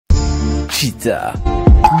Cheetah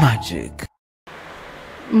Magic.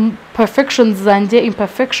 Perfections zanjye,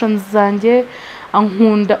 imperfections zanjye,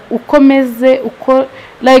 ankunda ukomeze uko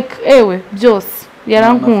like ewe byose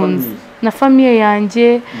yarankunze na famille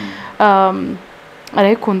yanjye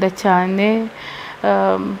arayikunda cyane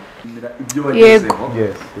ibyo bagezeho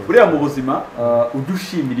buriya mu buzima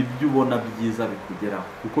udushimira ibyo ubona byiza bikugeraho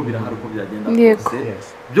kuko birahari uko byagenda kose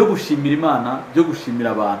byo gushimira Imana byo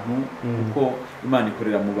gushimira abantu kuko Imana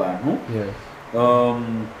ikorera mu bantu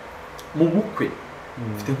mu bukwe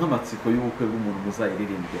mfite nk'amatsiko y'ubukwe bw'umuntu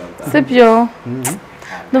muzayiririmbira bwa sibyo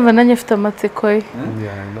ndumva nanjye mfite amatsiko ye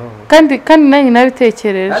kandi nanjye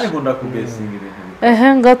nabitekereje kandi nkunda kugesinga ibintu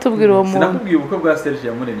ngatubwira uwo muntu sinakubwiye ubukwe bwa Serge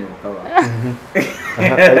yamuremye ukaba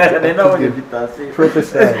nabonye bitase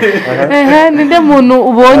professor ninde muntu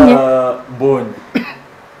ubonye mbonyi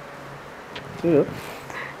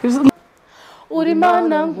uri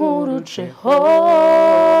Mana nkuru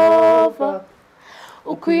Jehova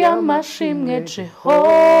ukwiye amashimwe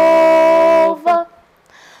Jehova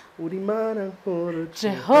uri Mana nkuru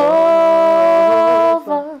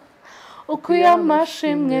Jehova ukwiye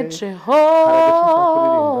amashimwe Jehova.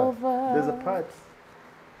 There's a part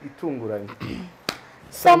itunguranye.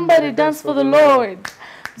 Somebody dance for the Lord.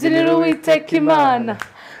 Zinira Uwiteka Imana.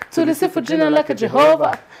 Tulisifu jina lake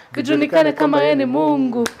Jehova. Vijulikane kama yeye ni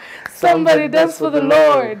Mungu. Somebody dance for the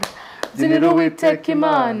Lord. Zinira Uwiteka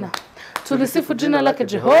Imana. Tulisifu jina lake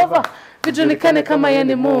Jehova. Vijulikane kama yeye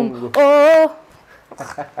ni Mungu. Oh.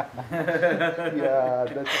 Yeah,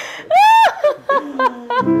 that's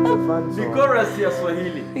the chorus ya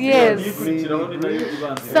Swahili. Yes.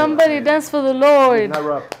 Somebody dance for the Lord.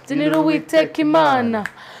 Zinira Uwiteka Imana.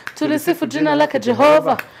 Tulisifu jina lake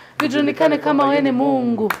Jehova. Vijulikane kama yeye ni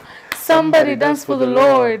Mungu. Somebody dance for the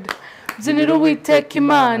Lord. Zinira Uwiteka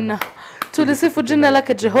Imana. Tulisifu jina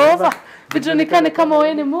lake Jehova. Vijulikane kama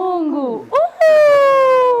yeye ni Mungu.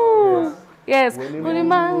 Yes,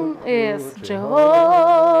 yes,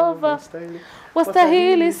 Jehova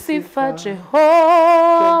wastahili sifa Jehova,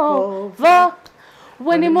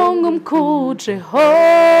 weni Mungu mkuu Jehova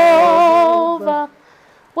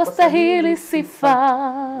wastahili sifa.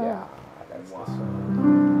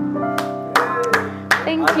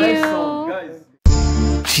 Thank you.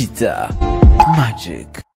 Cheetah Magic.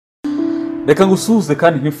 Reka ngusuhuze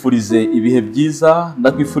kandi nkwifurize ibihe byiza,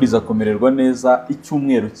 ndakwifuriza kumererwa neza,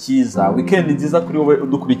 icyumweru cyiza, weekend nziza kuri wowe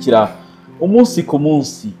udukurikira umunsi ku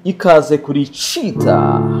munsi. Ikaze kuri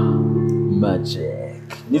Cheetah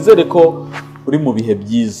Magic. Nizere ko uri mu bihe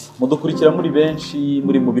byiza. Mudukurikira muri benshi,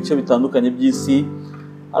 muri mu bice bitandukanye by'isi.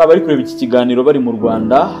 Hari abari kureba iki kiganiro bari mu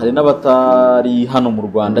Rwanda, hari n'abatari hano mu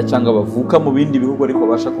Rwanda cyangwa bavuka mu bindi bihugu ariko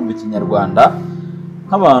basha kumva Ikinyarwanda.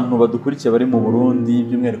 Nk'abantu badukurikiye bari mu Burundi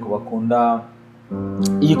by'umwihariko bakunda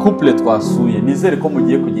iyi couple twasuye, nizere ko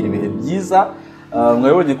mugiye kugira ibihe byiza.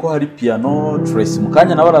 Mwabonye ko hari piano TRACY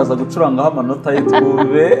mukanya nawe araza gucurangaho amanota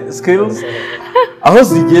y'itwube skills aho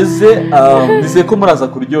zigeze. Nizere ko muraza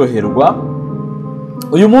kuryoherwa.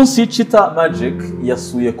 Uyu munsi Cheetah Magic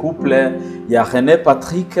yasuye couple ya René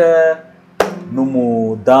Patrick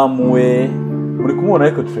n'umudamu we. Muri kumubona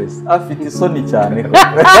ariko TRACY afite isoni cyane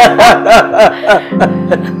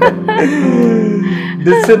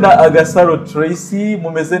ndetse na Agasaro TRACY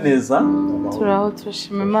mumeze neza? Turaho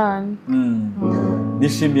turashima Imana.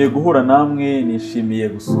 Nishimiye guhura namwe, nishimiye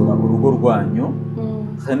gusura urugo rwanyu.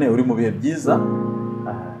 René uri mu bihe byiza?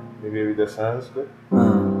 Ibihe bidasanzwe.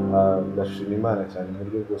 Ndashima Imana cyane mu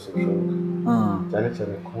buryo bwose bushoboka. Cyane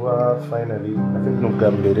cyane kuba finally afite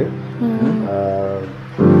n'ubwa mbere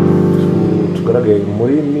tugaragaye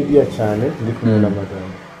muri media cyane ndi kumwe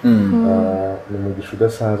n'amagambo. Ni umugisha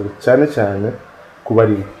udasanzwe cyane cyane kuba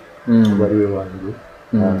ari we wanjye.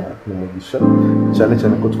 Ni umugisha cyane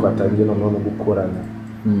cyane ko twatangiye no gukorana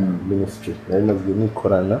ministry. Nari nazwe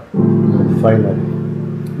nikorana finally.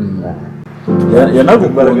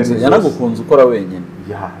 Yanagukunze ukora wenyine.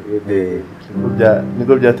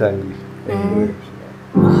 Nibwo byatangiye.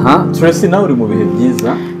 TRACY nawe uri mu bihe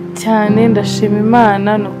byiza? Cyane ndashima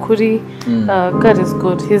Imana nukuri. God is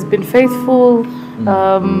good, he's been faithful.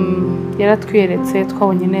 Yaratwiyeretse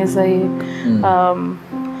twabonye neza ye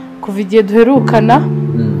kuva igihe duherukana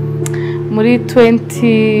muri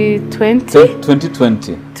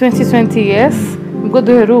 2020 yes ubwo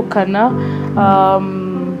duherukana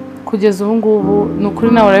kugeza ubu ngubu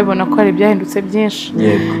nukuri nawe urabibona ko hari byahindutse byinshi.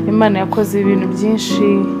 Imana yakoze ibintu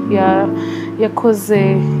byinshi,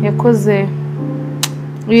 yakoze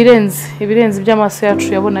ibirenze by'amaso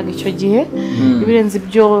yacu yabonaga icyo gihe, ibirenze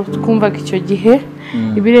ibyo twumvaga icyo gihe,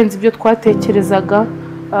 ibirenze ibyo twatekerezaga.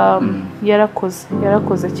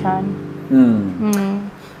 Yarakoze cyane.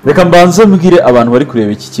 reka mbanze mbwire abantu bari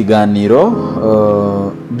kureba iki kiganiro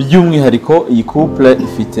by'umwihariko iyi couple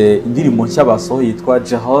ifite indirimbo nshya basohoye yitwa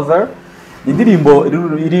Jehovah. Indirimbo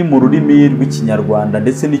iri mu rurimi rw'ikinyarwanda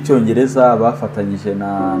ndetse n'icyongereza bafatanyije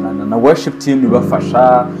na worship team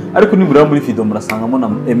ibafasha, ariko nibura muri video murasangamo na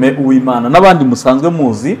Uwimana n'abandi musanzwe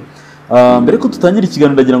muzi. Mbere ko tutangira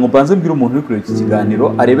ikiganiro ndagira ngo mbanze mbwire umuntu uri kureba iki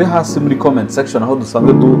kiganiro arebe hasi muri comment section aho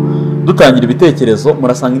dusanzwe dutangira ibitekerezo,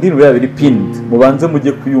 murasanga indirimbo yabo iri pinned, mubanze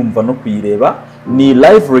mujye kuyumva no kuyireba. Ni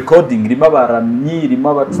live recording, irimo abaramyi, irimo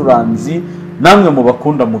abacuranzi, namwe mu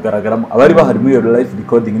bakunda mugaragaramo abari bahari muri iyo live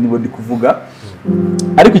recording nibo ndi kuvuga.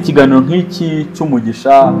 Ariko ikiganiro nk'iki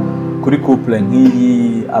cy'umugisha kuri couple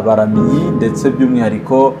nk'iyi, abaramyi ndetse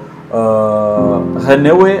by'umwihariko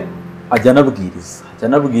hanewe ajya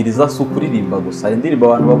anabwiriza si ukuririmba gusa. Hari indirimbo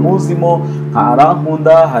abantu bamuzimo nka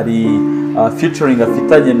Arankunda, hari featuring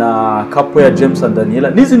afitanye na couple ya James and Daniela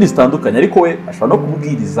n'izindi zitandukanye, ariko we ashobora no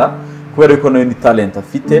kubwiriza kubera ko nawe ni talent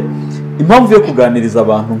afite. Impamvu yo kuganiriza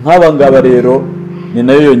abantu nk'aba ngaba rero ni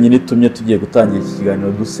nayo yonyine itumye tugiye gutangira iki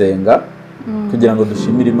kiganiro dusenga kugira ngo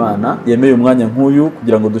dushimire Imana yemeye umwanya nk'uyu,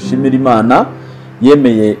 kugira ngo dushimire Imana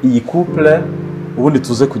yemeye iyi couple, ubundi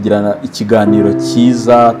tuze kugirana ikiganiro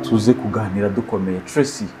cyiza, tuze kuganira dukomeye.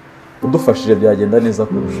 TRACY udufashije byagenda neza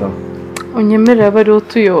kurushaho. Unyemerera bari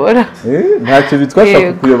utuyobora. Ntacyo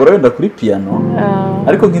bitwasha kuyobora wenda kuri piano,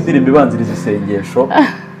 ariko nk'indirimbo ibanziriza isengesho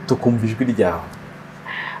tukumva ijwi ryawe.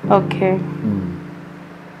 Okay.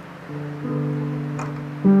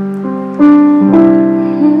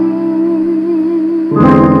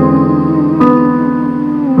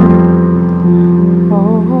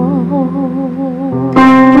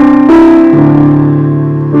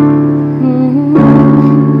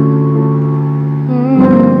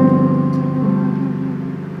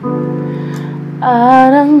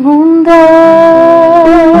 Arankunda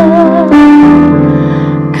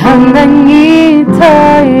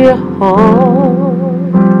kandanyitayeho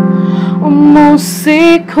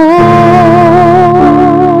umusiko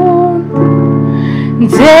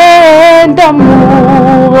ngenda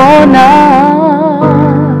mubona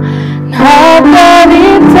ntabwo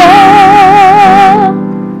aribyo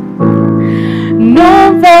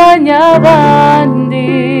numvanye abandi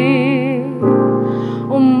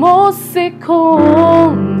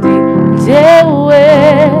umusikundi njyewe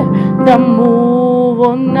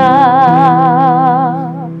ndamubona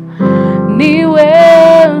niwe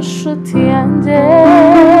nshuti yanjye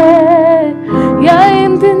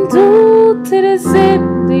yayindi ndutira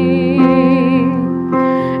izindi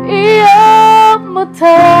iyo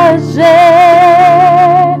mutaje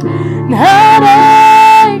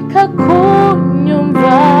ntareka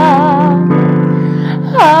kunyumva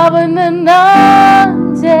abana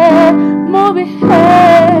nanjye mu bihe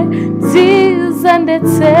byiza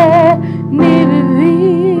ndetse n'ibibi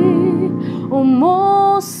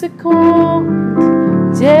umunsi kundi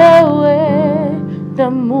njyewe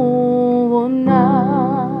ndamubona.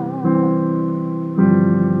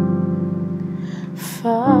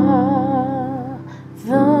 Father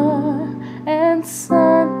and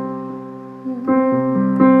Son,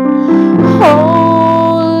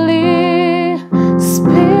 Holy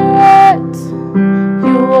Spirit,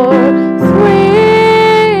 you are three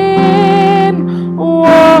in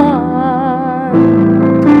one.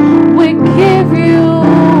 We give you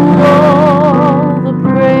all the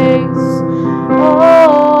praise,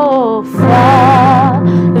 oh Father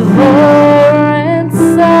and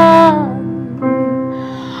Son,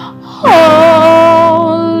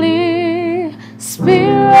 Holy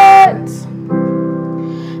Spirit,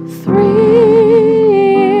 three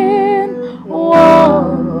in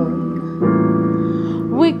one.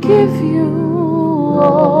 We give you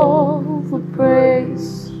all the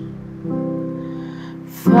praise,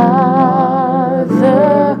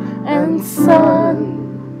 Father and Son,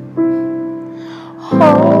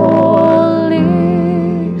 Holy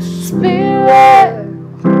Spirit,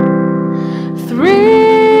 three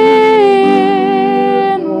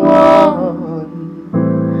in one.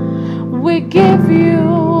 We give you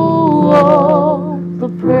all the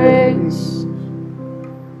praise,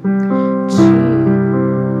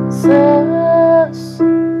 Jesus,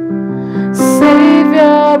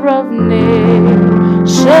 Savior of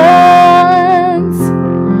nations.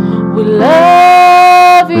 We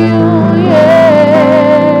love you,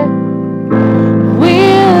 yeah. We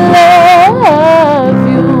love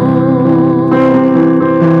you,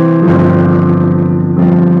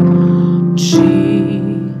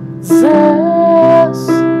 Jesus,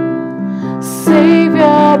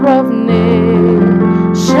 Savior of nations.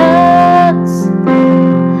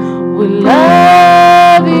 We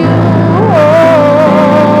love you,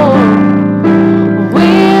 oh. We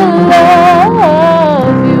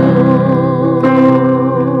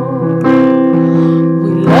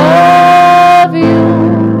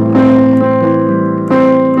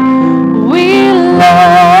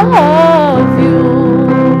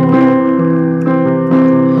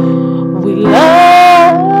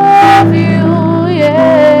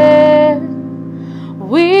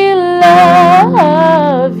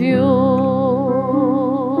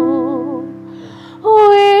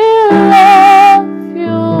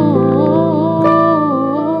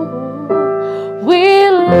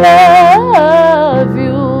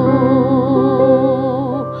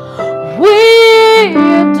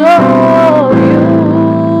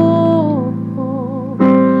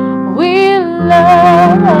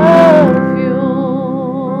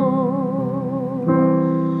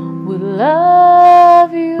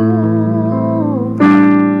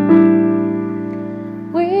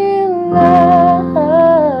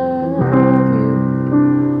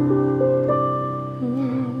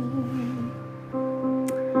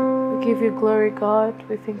give you glory, God.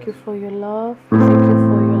 We thank you for your love. We thank you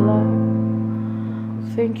for your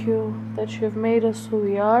love. Thank you that you have made us who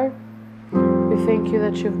we are. We thank you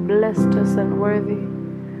that you've blessed us and worthy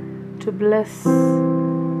to bless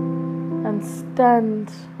and stand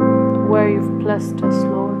where you've blessed us,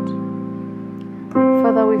 Lord.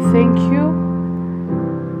 Father, we thank you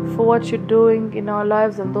for what you're doing in our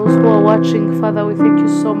lives, and those who are watching, Father, we thank you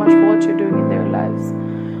so much for what you're doing in their lives.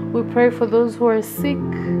 We pray for those who are sick,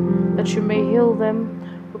 that you may heal them.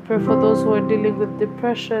 We pray for those who are dealing with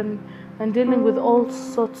depression and dealing with all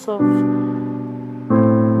sorts of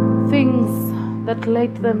things that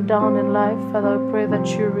laid them down in life. Father, I pray that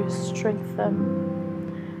you strengthen them,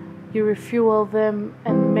 you refuel them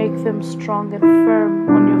and make them strong and firm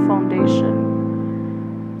on your foundation.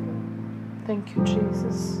 Thank you,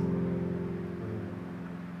 Jesus.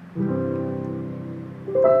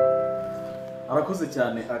 arakoze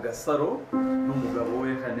cyane Agasaro n'umugabo we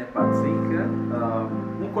Hane Patrick.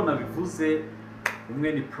 Nkuko nabivuze,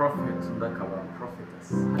 umwe ni prophet undi akaba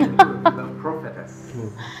prophetess.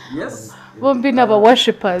 Yes, Bombi n'aba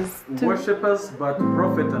worshippers. Worshippers, but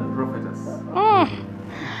prophet and prophetess.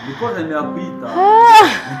 Niko Hane akwita.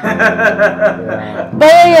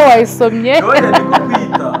 Bayo wayisomye.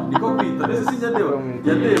 Niko kwita. Mbese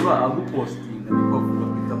yandeba agupostinga niko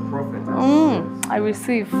kwita prophetess. I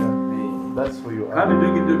receive. That's who you are. Kandi ibyo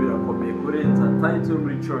ngibyo birakomeye kurenza title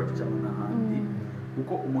muri church cyangwa n'ahandi,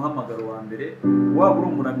 kuko umuhamagaro wa mbere waba uri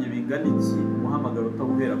umuramyi bingana iki, umuhamagaro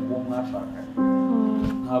utawuhera kuwo mwashakanye.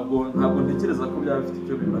 Ntabwo ntekereza ko byaba bifite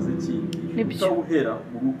icyo bimaze kindi utawuhera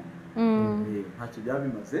mu rugo. Ntacyo byaba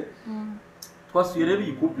bimaze. Twasuye rero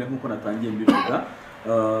iyi couple nk'uko natangiye mbivuga,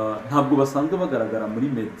 ntabwo basanzwe bagaragara muri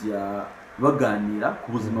media baganira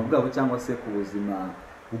ku buzima bwabo cyangwa se ku buzima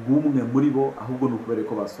bw'umwe muri bo, ahubwo ni ukubera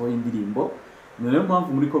ko basohoye indirimbo. Niyo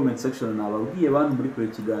mpamvu muri comment section nababwiye abantu muri kure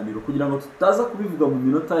kiganiro kugira ngo tutaza kubivuga mu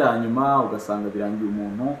minota ya nyuma ugasanga birangiye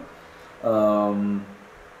umuntu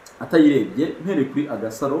atayirebye. Mpereye kuri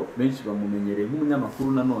Agasaro, benshi bamumenyereye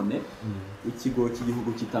nk'umunyamakuru nanone ikigo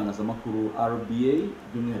cy'igihugu cy'itangazamakuru RBA,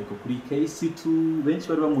 by'umwihariko kuri KC2. Benshi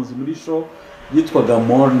bari bamuzi muri show yitwaga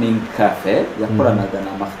Morning Cafe yakoranaga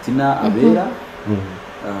na Martina Abera.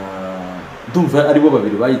 Ndumva aribo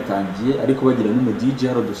babiri bayitangiye, ariko bagira n'umu DJ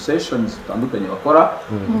hari sessions zitandukanye bakora.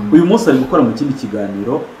 Uyu munsi ari gukora mu kindi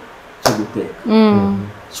kiganiro cyo guteka,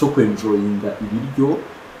 cyo kwenjoyinga ibiryo,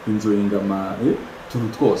 kwenjoyinga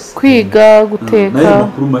tuntu twose, kwiga guteka. Nayo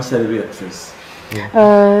makuru mashya rero ya TRACY.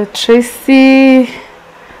 TRACY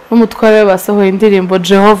n'umutware basohoye indirimbo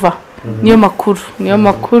Jehova. Niyo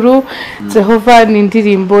makuru. Jehova ni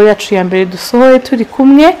indirimbo yacu ya mbere dusohoye turi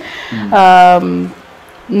kumwe.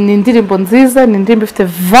 Ni indirimbo nziza, ni indirimbo ifite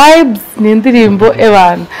vibes, ni indirimbo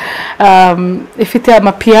ebana ifite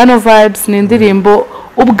amapiano vibes, ni indirimbo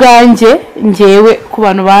ubwanjye ngewe ku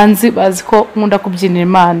bantu banzi bazi ko nkunda kubyinira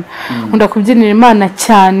Imana. Nkunda kubyinira Imana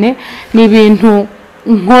cyane. Ni ibintu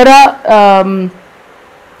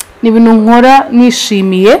nkora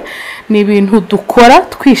nishimiye, ni ibintu dukora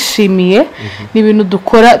twishimiye, ni ibintu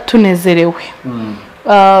dukora tunezerewe.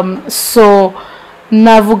 So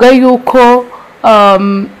navuga yuko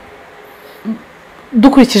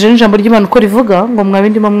dukurikije n'ijambo ry'Imana uko rivuga ngo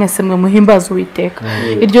mwabindimo mwese mwe muhimbaza Uwiteka.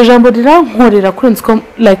 Iryo jambo rirankorera kurenza ko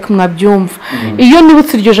like mwabyumva. Iyo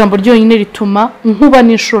nibutse iryo jambo ryonyine rituma nkuba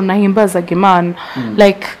n'inshuro nahimbazaga Imana.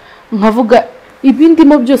 Like nkavuga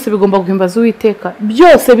ibindimo byose bigomba guhimbaza Uwiteka.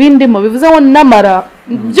 Byose bindimo bivuze ngo namara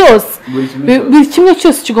byose buri kimwe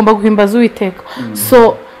cyose kigomba guhimbaza Uwiteka.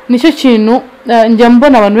 So nicyo kintu njya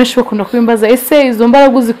mbona abantu benshi bakunda kwimbaza, ese izo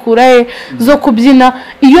mbaraga uzikura he zo kubyina?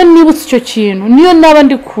 Iyo nibutse icyo kintu, niyo naba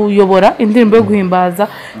ndi kuyobora indirimbo yo guhimbaza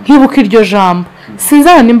nkibuka iryo jambo, sinzi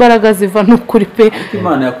ahantu imbaraga ziva. N'ukuri pe,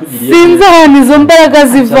 sinzi ahantu izo mbaraga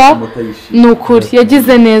ziva. N'ukuri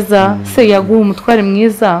yagize neza. Se yaguha umutware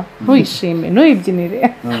mwiza, ntuyishime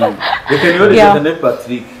ntuyibyinire. Reka niyo rero Hane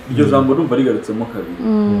Patrick, iryo jambo numva rigarutsemo kabiri.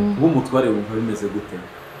 Umutware wumva bimeze gute?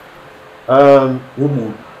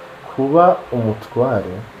 W'umuntu kuba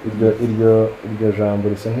umutware, iryo jambo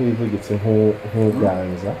risa nk'irivugitse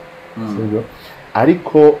nk'uganza, sibyo?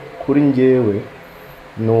 Ariko kuri njyewe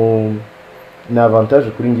ni avantage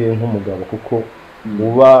kuri njyewe nk'umugabo, kuko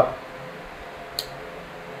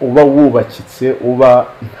uba wubakitse, uba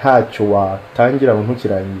ntacyo watangira ngo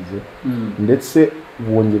ntukirangize, ndetse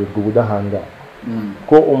wongererwa ubudahangarwa.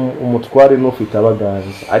 Ko umutware n'ufite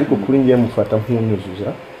abaganza, ariko kuri njyewe mufata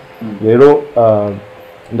nk'unyuzuza. Rero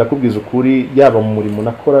ndakubwiza ukuri, yaba mu murimo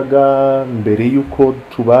nakoraga mbere yuko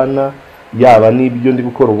tubana, yaba n'ibyo ndi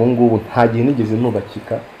gukora ubu ngubu, nta gihe nigeze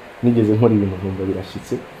nubakika, nigeze nkora ibintu nkumva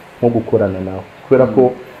birashyitse nko gukorana nawe, kubera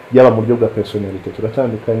ko yaba mu buryo bwa personality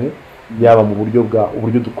turatandukanye, yaba mu buryo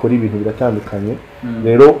uburyo dukora ibintu biratandukanye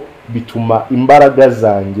rero bituma imbaraga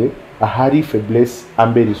zanjye ahari faiblesse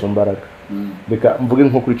ambera izo mbaraga reka mvuge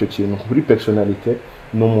nko kuri icyo kintu kuri personality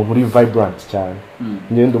ni umuntu uri vibrant cyane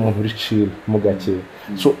ngende umuntu uri chill mu gake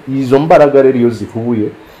so izo mbaraga rero iyo zihuye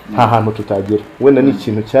nta hantu tutagera wenda ni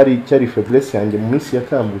ikintu cyari faiblesse yanjye mu minsi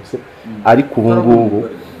yatambutse ariko ubu ngubu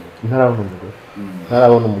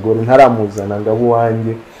ntarabona umugore ntaramuzana ngabo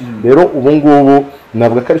wanjye rero ubu ngubu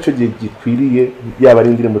nabwo ko aricyo gihe gikwiriye yaba ari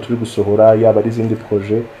indirimbo turi gusohora yaba ari izindi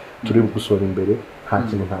projet turi gusohora imbere nta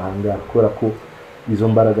kintu ntahangara kubera ko izo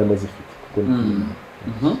mbaraga ndazifite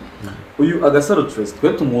uyu agasaro TRACY twe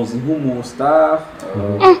tumuzi nk'umustar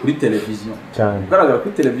kuri televiziyo cyane ugaragara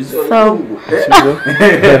kuri televiziyo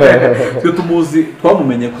twe tumuzi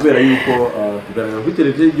twamumenye kubera yuko tugaragara kuri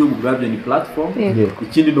televiziyo y'igihugu bwabyo ni platform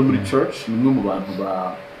ikindi no muri church ni umwe mu bantu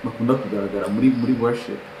bakunda kugaragara muri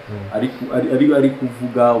worship ari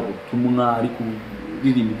kuvuga ubutumwa ari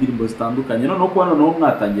kuririmba indirimbo zitandukanye noneho kuba noneho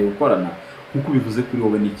mwatangiye gukorana nk'uko bivuze kuri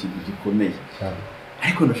wowe ni ikintu gikomeye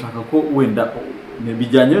ariko ndashaka ko wenda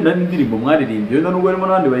bijyanye n'indirimbo mwaririmbye wenda nubwo harimo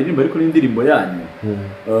n'abandi baririmba ariko n'indirimbo yanyu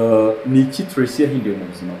ni iki TRACY yahinduye mu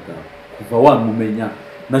buzima bwawe kuva wamumenya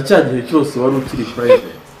na cya gihe cyose wari ukiri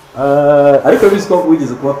private ariko bizi ko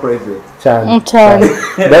wigeze kuba private cyane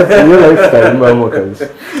that's your lifestyle mama kabisa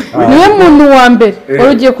niwe muntu wa mbere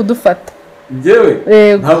wari ugiye kudufata njyewe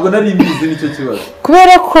ntabwo nari mbizi nicyo kibazo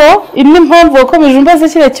kubera ko indi mpamvu wakomeje umbaza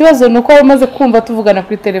kiriya kibazo ni uko wamaze kumva tuvugana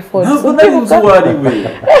kuri telefone ntabwo nari uzi uwo ari we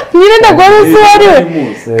nyine ntabwo wari uzi uwo ari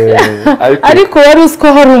we ariko wari uzi ko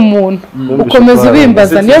hari umuntu ukomeza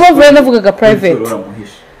ubimbaza niyo mpamvu rero navugaga private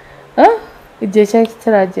igihe cyari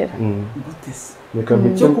kitaragera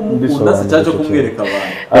cyo kumukunda se cyangwa cyo kumwereka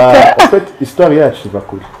abantu histoire yacu iva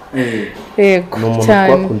kure yego ni umuntu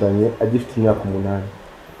twakundanye agifite imyaka 8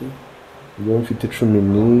 iyo mfite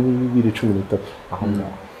 12-13 aho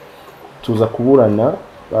ngaho tuza kuburana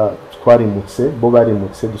twarimutse bo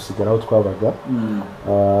barimutse dusigara aho twabaga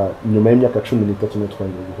nyuma y'imyaka 13 niyo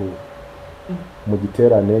twongeye guhura mu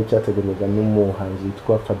giterane cyategurwaga n'umuhanzi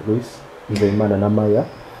witwa Fabrice Nzeyimana na Maya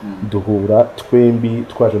duhura twembi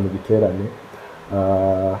twaje mu giterane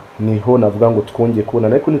niho navuga ngo twongeye kubona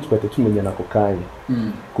ariko ntitwahita tumenyana ako kanya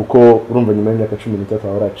kuko urumva nyuma y'imyaka 13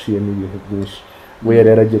 aho raciyemo ibintu byinshi we yari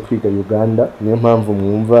yaragiye kwiga Uganda niyo mpamvu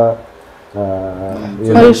mwumva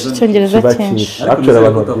icyongereza cyinshi actually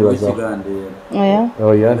abantu babyibaza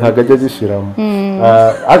oya ntabwo ajya zishiramo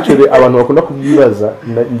actually abantu bakunda kubyibaza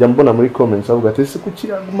njya mbona muri comments bavuga ati ese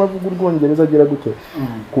kuki aguma avuga urwongereza agira gute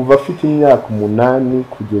kuva afite imyaka 8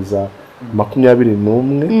 kugeza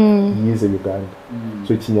 21 yize Uganda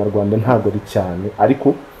so ikinyarwanda ntabwo ari cyane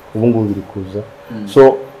ariko ubu ngubu biri kuza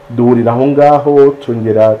so duhurira aho ngaho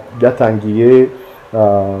tongera byatangiye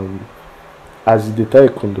azi detail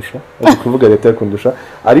kundusha azi kuvuga detail kundusha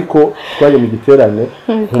ariko twaje mu giterane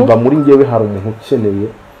nkumva muri ngewe hari umuntu ukeneye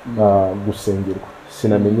gusengerwa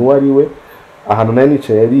sinamenye uwo ari we ahantu nari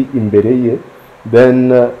nicaye yari imbere ye then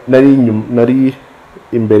nari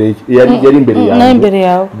imbere yari imbere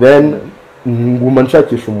yanjye then nguma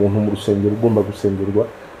nshakisha umuntu mu rusengero ugomba gusengerwa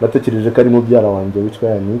natekereje ko ari mubyara wanjye witwa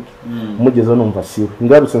Yannick mugeze numva siwe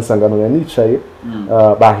ngarutse nsangano yanicaye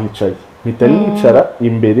bahicaye mpita nicara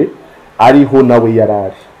imbere ariho nawe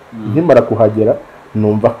yarari nkimara kuhagera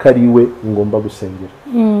numva ko ari we ngomba gusengera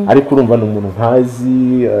ariko urumva ni umuntu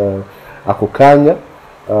ntazi ako kanya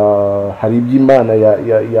hari iby'Imana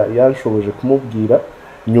yanshoboje kumubwira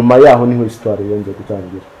nyuma yaho niho histoire yongeye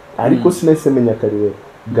gutangira ariko sinahise menya ko ari we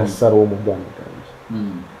Gasaro wo mu Bwana bwanjye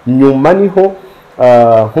nyuma niho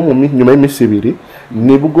nko mu nyuma y'iminsi 2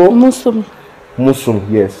 nibwo musumwe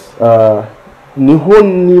yes niho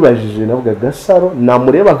nibajije navuga Gasaro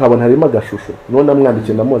namureba nkabona harimo agashusho none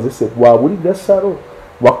namwandikiye ndamubaza se waba uri Gasaro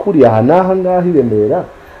wakuriye aha n'aha ngaha i Remera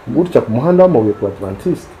gutya ku muhanda w'amabuye ku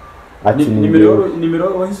Adventiste ati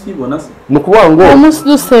nimero wahise ibona se ni ukuvuga ngo umunsi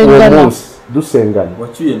dusengana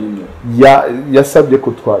wacyuye nimero yasabye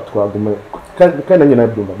ko twaguma kandi nanjye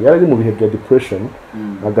nabyumvaga yari mu bihe bya depression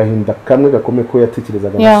agahinda kamwe gakomeye ko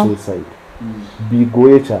yatekerezaga na suicide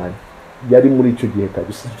bigoye cyane yari muri icyo gihe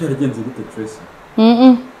kabisa byaragenze gute TRACY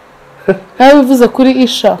bivuze kuri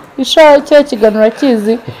isha cya kiganiro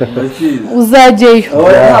kizi uzajyeyo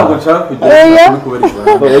ntabwo nshaka kujya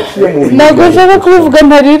ntabwo nshaka kubivuga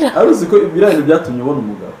ntarira aruzi ko ibirane byatumye ubona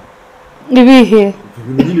umugabo ibihe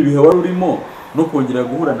ibihe wari urimo no kongera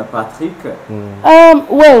guhura na Patrick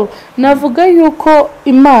well navuga yuko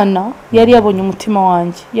Imana yari yabonye umutima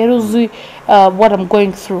wanjye yari uzi what I'm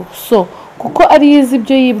going through so kuko ari yizi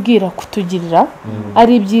ibyo yibwira kutugirira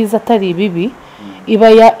ari byiza atari ibibi iba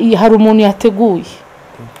hari umuntu yateguye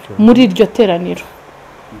muri iryo teraniro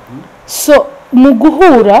so mu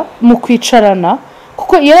guhura mu kwicarana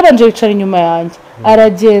kuko yarabanje yicara inyuma yanjye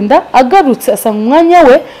aragenda agarutse asanga umwanya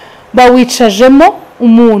we bawicajemo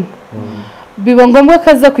umuntu biba ngombwa ko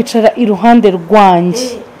aza kwicara iruhande rwanjye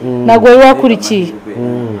ntabwo wari wakurikiye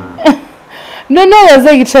noneho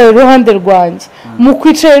yaza yicara iruhande rwanjye mu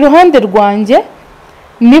kwicara iruhande rwanjye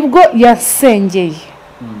nibwo yasengeye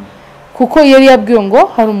kuko yari yabwiwe ngo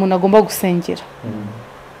hari umuntu agomba gusengera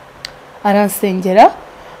aransengera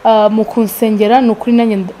mu kunsengera ni ukuri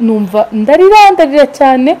nanjye numva ndarira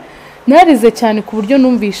cyane narize cyane ku buryo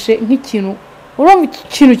numvishe nk'ikintu urumva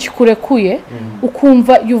ikintu kikurekuye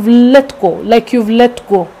ukumva you've let go like you've let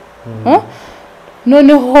go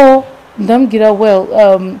noneho ndambwira well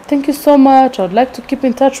thank you so much I would like to keep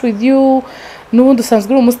in touch with you n'ubundi usanzwe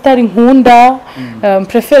uri umusitari nkunda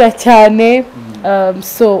prefera cyane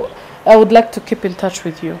so I would like to keep in touch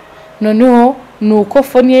with you noneho nuko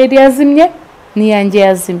phone yari yazimye niyanjye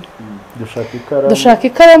yazimye dushaka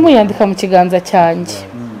ikaramu yandika mu kiganza cyanjye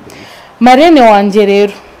marene wanjye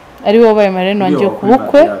rero ari we wabaye marene wanjye ku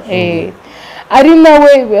bukwe ari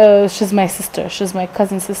nawe she's my sister she's my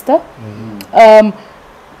cousin sister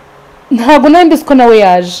ntabwo nari mbizi ko nawe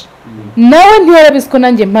yaje nawe ntiyarabizi ko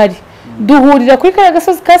nanjye mpari duhurira kuri kariya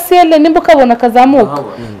gasozi ka siyele nimba ukabona kazamuka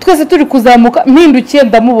twese turi kuzamuka mpindukiye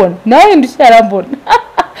ndamubona nawe hindukiye arambona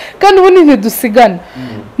kandi ubundi ntidusigana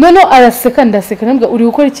noneho araseka ndaseka nambwa uri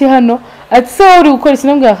gukora iki hano ati se uri gukora iki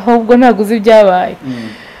nambwa ahubwo ntabwo uzi ibyabaye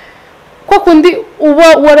kwa kundi uba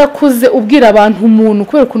warakuze ubwira abantu umuntu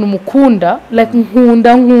kubera ukuntu mukunda like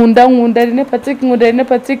nkunda Rene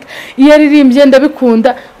Patrick iyo aririmbye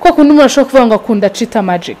ndabikunda kwa kundi umuntu ashobora kuvuga ngo akunda Chita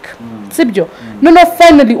Magic sibyo noneho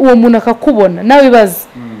finally uwo muntu akakubona nawe ibaze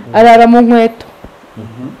arara mu nkweto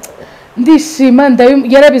ndishima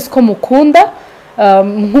yarabizi ko mukunda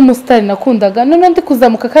nk'umusitari nakundaga noneho ndi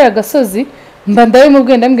kuzamuka kariya gasozi mba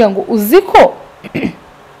ndabimubwiye ndambwira ngo uzi ko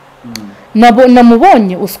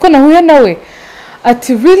namubonye usiko nahuye nawe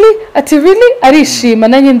ati really arishima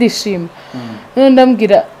nanjye ndishima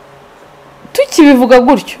ndambwira tukibivuga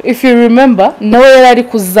gutyo if you remember nawe yari ari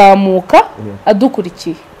kuzamuka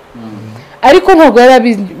adukurikiye ariko ntabwo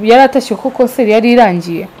yari atashye ko konseri yari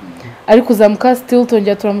irangiye ari kuzamuka still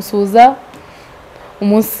tongera turamusuhuza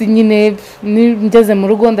umunsi nyine ngeze mu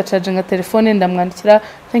rugo ndacaginga telefone ndamwandikira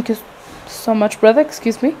thank you so much brother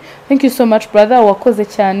excuse me thank you so much brother wakoze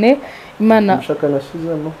cyane imana ushaka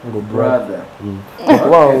nashizemo ngo brother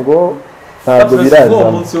wango ntabwo biraza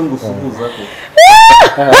umunsi wo gusuhuza ko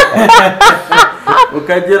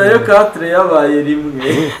ukagerayo katre yabaye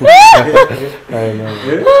rimwe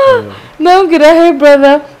ndabwira hey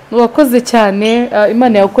brother wakoze cyane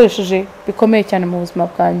imana yakoresheje bikomeye cyane mu buzima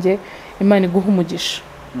bwanjye imana iguha umugisha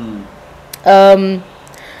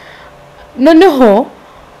noneho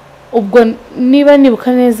ubwo niba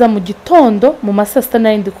nibuka neza mu gitondo mu masaa sita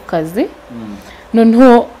n'ayindi ku kazi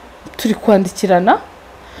noneho turi kwandikirana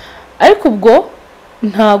ariko ubwo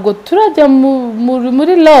ntabwo turajya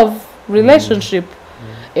muri love relationship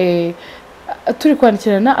turi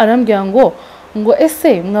kwandikirana arambwira ngo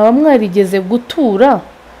ese mwaba mwarigeze gutura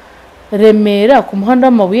Remera ku muhanda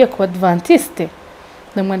w'amabuye ku Adventiste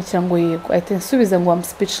ndamwandikira ngo yego ahita nsubiza ngo I'm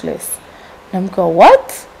speechless ndamubwira what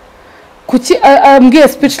kuki ambwiye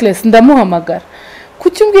speechless ndamuhamagara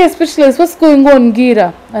kuki umbwiye speechless what's going on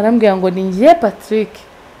ngira arambwira ngo ni ngiye Patrick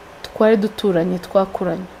twari duturanye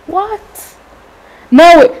twakuranye what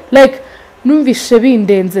nawe like numvishe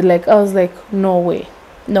bindenze like I was like no way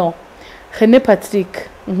no Rene Patrick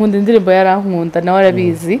nkunda indirimbo yarankunda nawe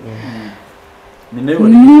arabizi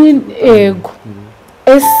ego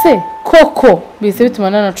ese koko bise bituma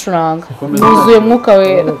nanacuranga nuzuye mwuka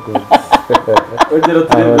wera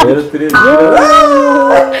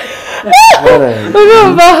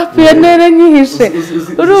urumva piano nyihishe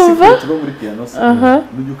urumva aha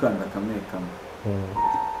nujya ukanda kamwe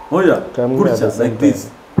oya gutya like this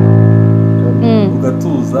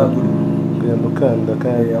ugatuza ukanda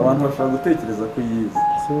kandi abantu bashobora gutekereza ko yize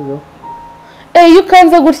sibyo iyo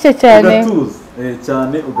ukanze gutya cyane ugatuza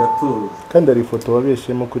cyane ugatuza kandi ari ifoto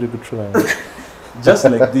wabeshemo kuri gucuranga just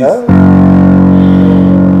like this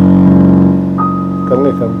kamwe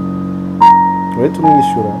wahita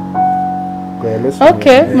umwishyura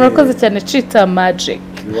okay murakoze cyane Chita Magic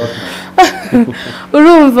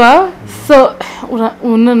urumva so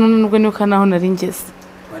nubwo nuko naho nari ngeze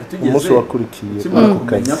umunsi wakurikiye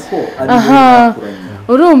kumenya ko aha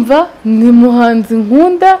urumva ni muhanzi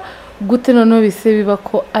nkunda gute noneho bise biba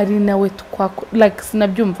ko ari nawe like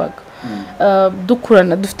sinabyumvaga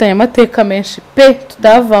dukurana dufitanye amateka menshi pe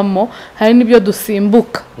tutavamo hari n'ibyo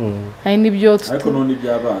dusimbuka hari n'ibyo ariko none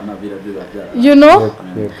iby'abana birabyo you know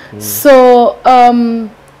so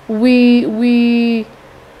we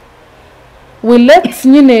let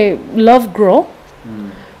nyine love grow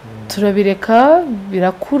turabireka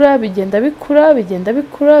birakura bigenda bikura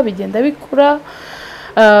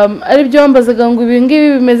ari byo wambazaga ngo ibi ngibi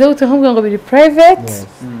bimeze gute nkubwira ngo biri private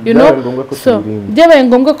you know so byabaye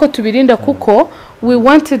ngombwa ko tubirinda kuko we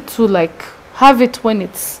wanted to like have it when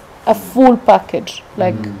it's a full package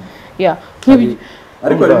like yeah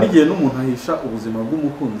ariko hari n'igihe n'umuntu ahisha ubuzima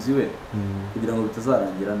bw'umukunzi we kugira ngo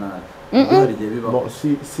bitazarangira nabi hari igihe bibaho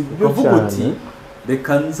si byo cyane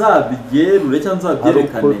reka nzabigerure cyangwa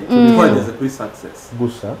nzabyerekane twageze kuri success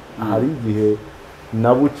gusa hari igihe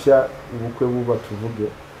na bucya ubukwe buba tuvuge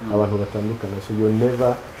abantu batandukana so you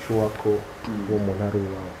never sure ko uwo muntu ari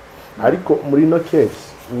uwawe ariko muri no case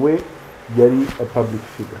we yari a public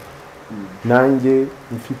figure nanjye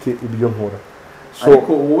mfite ibyo nkora so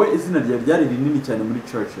ariko wowe izina ryawe ryari rinini cyane muri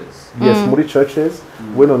churches yes muri churches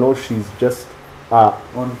we no she's just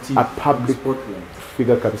a public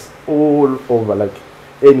figure kabisa all over like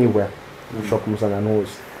anywhere ushobora kumusanga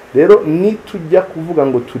hose rero nitujya kuvuga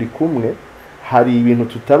ngo turi kumwe hari ibintu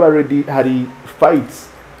tutaba ready hari fights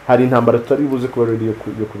hari intambara tutari buze kuba ready yo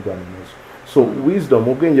kurwana nazo so wisdom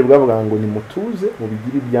ubwenge bwavuga ngo ni mutuze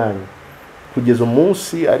mubigire ibyanyu kugeza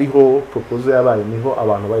umunsi ariho proposal yabaye niho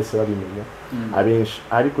abantu bahise babimenya abenshi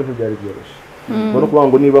ariko ntibyari byoroshye no kuvuga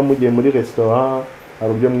ngo niba mugiye muri restaurant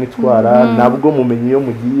hari uburyo mwitwara nabwo mumenye iyo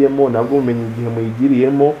mugiyemo nabwo mumenye igihe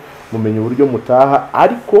muyigiriyemo mumenye uburyo mutaha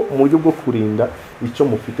ariko mu buryo bwo kurinda icyo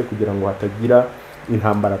mufite kugira ngo hatagira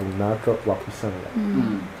intambara runaka wakwisanga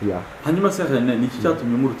hanyuma se ni iki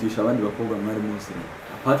cyatumye murutisha abandi bakobwa mwari muzi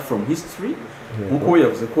apart from history nkuko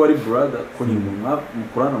yavuze ko ari brother ko ni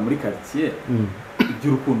mukorana muri quartier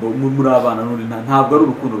iby'urukundo muri abana n'uri ntabwo ari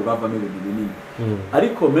urukundo rwavamo ibintu binini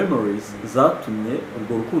ariko memories zatumye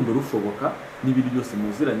urwo rukundo rushoboka n'ibindi byose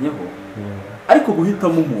muziranyeho ariko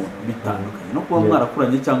guhitamo umuntu bitandukanye no kuba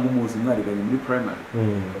mwarakuranye cyangwa umuzi mwariganye muri primary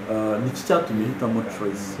niki cyatumye hitamo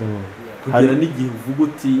choice kugira n'igihe uvuga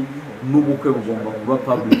uti n'ubukwe bugomba kuba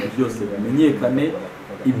public byose bimenyekane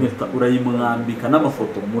impeta urayimwambika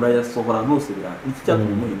n'amafoto murayasohora hose biranga iki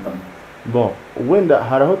cyatumye muhitamo bon wenda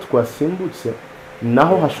haraho twasimbutse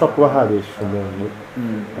naho hashobora kuba habesha umuntu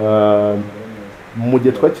mu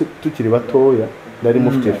gihe tukiri batoya nari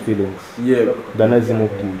mufite feelings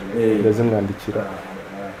ndanazimubwira ndazimwandikira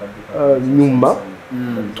nyuma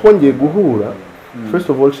twongeye guhura first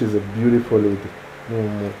of all she's a beautiful lady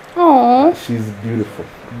she's beautiful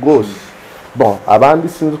gose bon abandi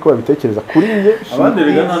sinzi uko babitekereza kuri nge abandi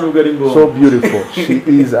rega nta nubwo ari ngo so beautiful she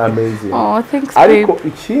is amazing thanks ariko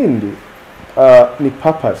ikindi ni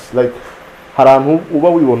purpose like harantu uba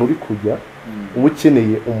wibona uri kujya uba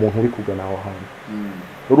ukeneye umuntu uri kugana aho hantu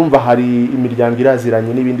urumva hari imiryango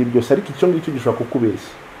iraziranye n'ibindi byose ariko icyo ngicyo gishobora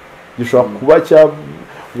kukubeshya gishobora kuba cya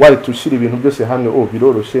wari tushira ibintu byose hamwe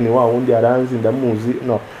biroroshye ni wa wundi aranzi ndamuzi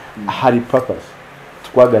no hari purpose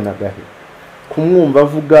twaganaga he kumwumva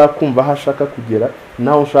avuga kumva aho ashaka kugera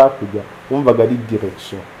naho ushaka kujya wumvaga ari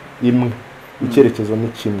direction imwe icyerekezo ni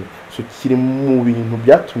kimwe so kiri mu bintu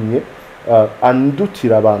byatumye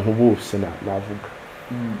andutira abantu bose navuga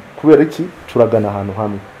kubera iki turagana ahantu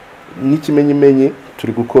hamwe n'ikimenyimenye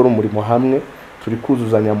turi gukora umurimo hamwe turi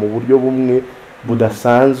kuzuzanya mu buryo bumwe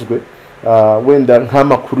budasanzwe wenda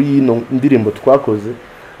nk'amakuru y'ino ndirimbo twakoze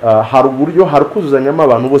hari uburyo hari kuzuzanyamo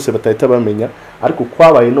abantu bose batahita bamenya ariko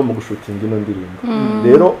kwabaye no mu gushutinga ino ndirimbo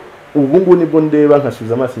rero ubu ngubu nibwo ndeba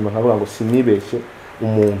nkasubiza amaso inyuma nkavuga ngo sinibeshye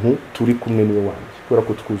umuntu turi kumwe niwe wanjye kubera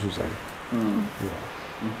ko twuzuzanya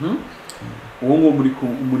uwo nguwo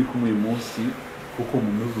muri kumwe uyu munsi kuko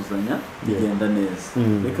mumuzuzanya bigenda neza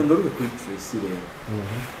reka ngaruke kuri TRACY rero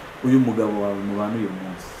uyu mugabo wawe mubana uyu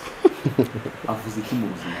munsi avuze iki mu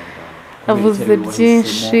buzima bwawe avuze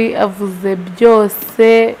byinshi avuze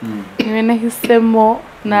byose niwe nahisemo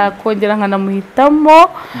nakongera nkanamuhitamo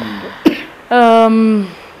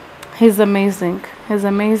he's amazing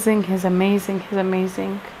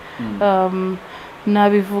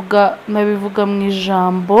nabivuga mu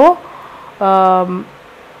ijambo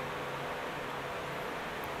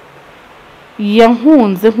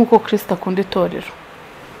yankunze nk'uko Kristo akunda itorero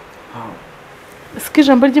siko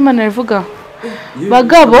ijambo ry'Imana rivuga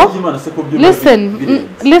bagabo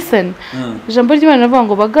listen ijambo ry'Imana rivuga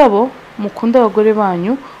ngo bagabo mukunda abagore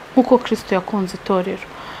banyu nk'uko Kristo yakunze itorero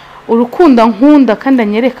urukundo nkunda kandi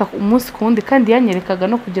anyereka umunsi ku wundi kandi yanyerekaga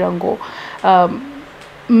no kugira ngo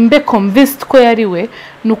mbe convinced ko yari we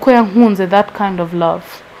nuko yankunze that kind of love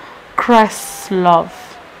Christ's love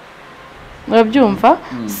urabyumva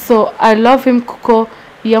so I love him kuko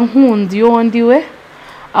yankundi yo ndiwe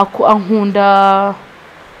ankunda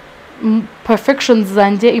perfections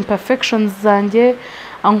zanjye imperfections zanjye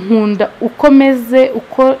ankunda ukomeze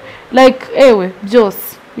uko like ewe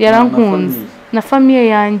byose yarankunze na famille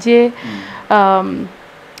yanjye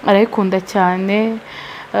arayikunda cyane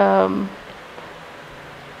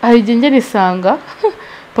hari igihe njye nisanga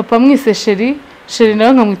papa mwise sheri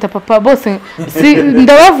nawe nkamwita papa bose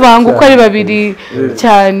ndabavanga uko ari babiri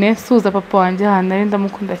cyane suza papa wanjye hano ari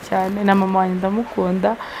ndamukunda cyane na mama wanjye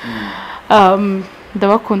ndamukunda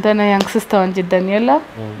ndabakunda na young sister wanjye Daniela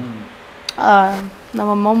na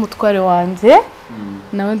mama w'umutware wanjye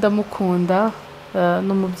nawe ndamukunda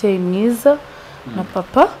n'umubyeyi mwiza na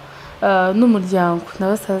papa n'umuryango na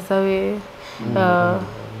basaza be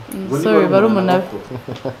sorry barumuna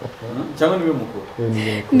cyangwa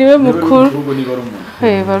niwe mukuru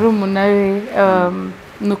barumuna be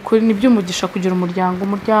nukuri ni byumugisha kugira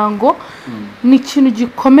umuryango ni ikintu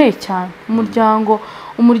gikomeye cyane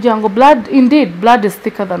umuryango blood is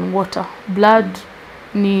thicker than water blood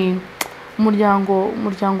ni umuryango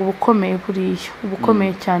bukomeye buriya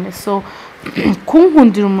ubukomeye cyane so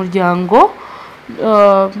kunkundira umuryango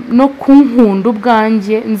no kunkunda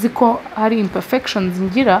ubwanjye nzi ko hari imperfections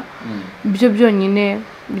ngira ibyo byonyine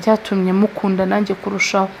byatumye mukunda nanjye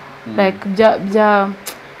kurushaho like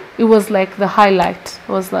it was like the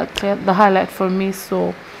highlight for me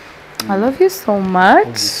so I love you so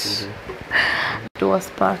much it was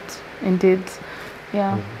part indeed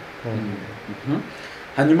yeah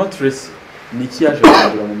hanyuma TRACY ni iki yaje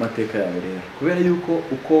kugira mu mateka yawe rero kubera yuko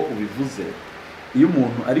uko ubivuze iyo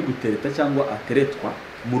umuntu ari gutereta cyangwa ateretwa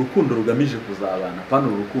mu rukundo rugamije kuzabana pana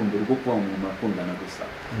urukundo rwo kuba umuntu akundana gusa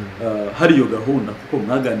hari iyo gahunda kuko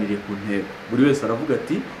mwaganiriye ku ntego buri wese aravuga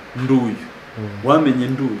ati nduyu wamenye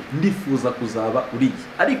nduyu ndifuza kuzaba uriye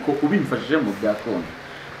ariko ubimfashije mu byakonda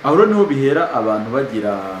aho niho bihera abantu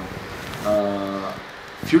bagira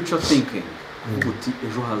future thinking uti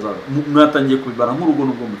ejo hazaza mwatangiye kubibara nk'urugo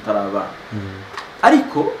nubwo mutarabana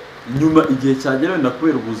ariko nyuma igihe cyagera wenda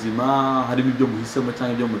kubera ubuzima harimo ibyo muhisemo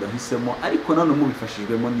cyangwa ibyo mudahisemo ariko none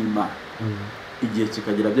mubifashijwemo n'Imana igihe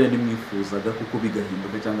kikagira bya nimwifuzaga kuko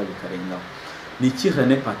bigahinduka cyangwa bikarengaho ni iki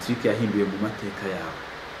René Patrick yahinduye mu mateka yawe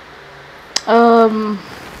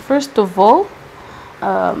first of all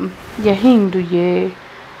yahinduye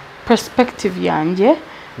perspective yanjye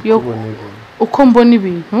yo uko mbona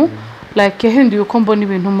ibintu like yahinduye uko mbona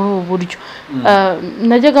ibintu muri ubu buryo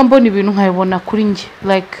najyaga mbona ibintu nkabibona kuri njye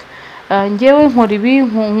like ngewe nkora ibi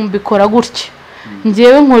mbikora gutya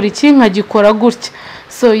ngewe nkora iki nkagikora gutya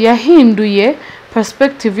so yahinduye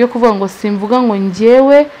perspective yo kuvuga ngo simvuga ngo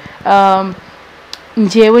ngewe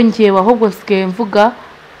ahubwo nsigaye mvuga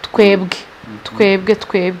twebwe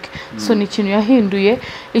so ni ikintu yahinduye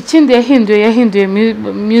ikindi yahinduye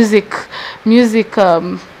music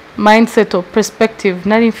mindset or perspective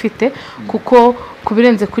nari mfite kuko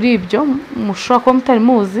kubirenze kuri ibyo mushobora kuba mutari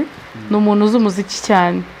muzi ni umuntu uzi umuziki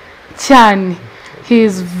cyane he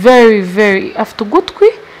is very afite ugutwi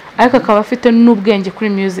ariko akaba afite n'ubwenge kuri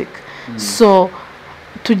music so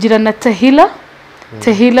tugira na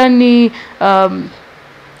Tehila ni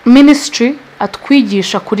ministry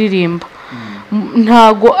atwigisha kuririmba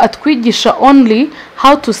ntago atwigisha only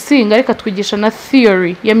how to sing ariko atwigisha na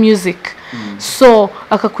theory ya music so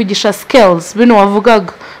akakwigisha scales bino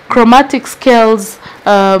wavugaga chromatic scales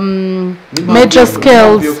major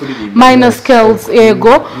scales minor scales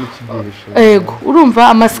ego urumva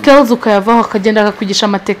ama scales ukayavaho akagenda akakwigisha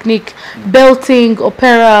ama technique belting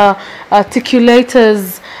opera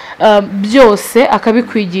articulators byose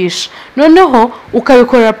akabikwigisha noneho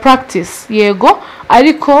ukabikorera practice yego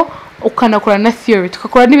ariko ukanakora na theory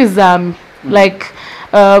tukakora n'ibizami like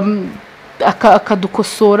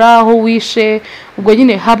akadukosora aho wishe ubwo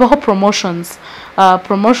nyine habaho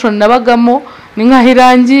promotion nabagamo ni nkaho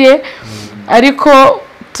irangiye ariko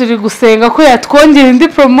turi gusenga ko yatwongera indi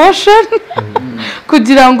promotion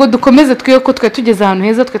kugira ngo dukomeze twiye ko twe tugeze ahantu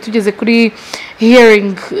heza twe tugeze kuri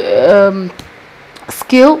hearing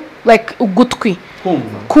skill like ugutwi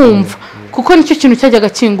kumva kuko nicyo kintu cyajyaga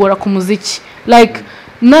kingora ku muziki like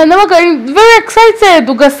nabaga very excited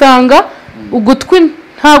ugasanga ugutwi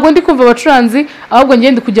ntabwo ndi kumva abacuranzi ahubwo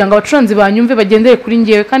ngende kugira ngo abacuranzi banyumve bagendere kuri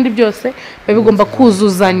ngewe kandi byose bigomba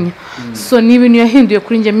kuzuzanya so ni ibintu yahinduye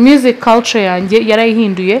kuri nge music culture yanjye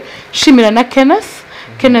yarayihinduye shimira na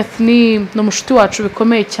Kenneth ni umushuti wacu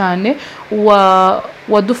bikomeye cyane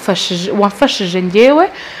wamfashije ngewe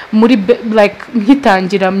muri like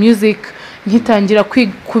nkitangira music nkitangira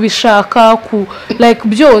kubishaka like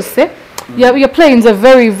byose you're playing a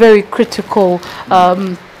very critical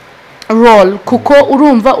role kuko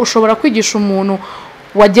urumva ushobora kwigisha umuntu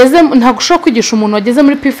ntabwo ushobora kwigisha umuntu wageze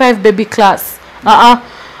muri P5 baby class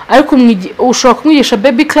ariko ushobora kumwigisha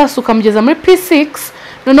baby class ukamugeza muri P6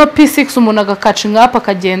 noneho P6 umuntu agakacinga up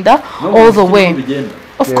akagenda all the way.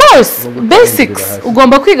 Of course, basics.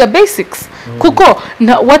 Ugomba kwiga basics. Kuko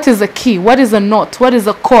what is a key? What is a note? What is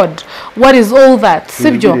a chord? What is all that?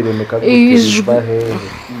 Sibyo.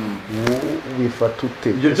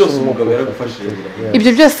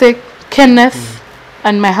 Ibyo byose Kenneth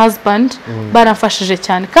and my husband baramfashije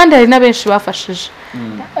cyane kandi hari nabenshi bafashije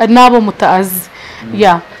nabo mutazi.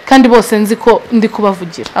 Yeah, kandi bose nzi ko ndi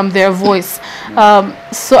kubavugira. I'm their voice.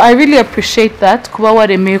 So I really appreciate that kuba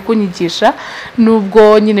waremeye kunyigisha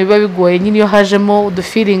nubwo nyine biba bigoye nyine iyo hajemo the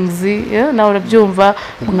feelings nawe urabyumva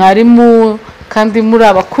mwarimu kandi muri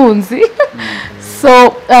abakunzi.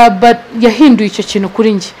 So but yahinduye icyo kintu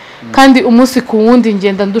kuri njye kandi umunsi ku wundi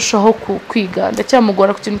ngenda ndushaho kwiga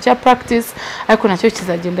ndacyamugora ku kintu cya practice ariko nacyo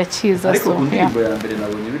kizagenda kiza. Ariko ku ndirimbo ya mbere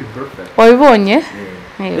nabonye biri perfect. Wabibonye?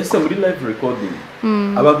 Ese muri live recording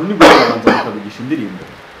abantu nibwo babanza bakabigisha indirimbo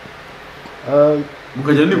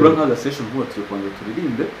mukajya nibura nk'aga session vuba tuyo kwanza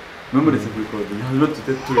turirimbe memoreze recording hanyuma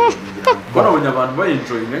turirimbe barabonye abantu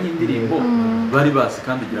bayenjoyinga nk'indirimbo bari basi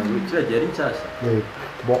kandi kugira ngo kiragiye ari nshyashya.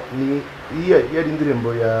 Bon ni yari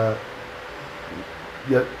indirimbo ya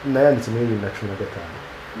nayanditse muri 2015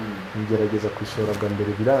 ngerageza kwisohora bwa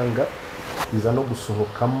mbere biranga iza no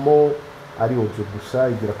gusohokamo ari audio gusa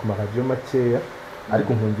igira ku maradiyo makeya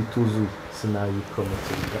ariko nkumva ituzuye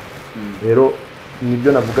sinayipromotinga. Rero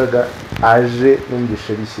nibyo navugaga aje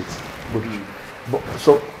numvishe bishyitse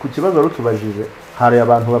so ku kibazo rutubajije hari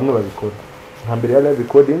abantu bamwe babikora nka mbere ya live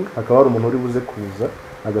recording hakaba hari umuntu uri buze kuza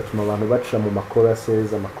agatuma abantu baca mu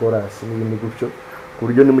makoraseza amakorasi n'ibindi gutyo ku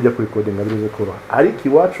buryo nimujya kuri recording abize koroha. Ariko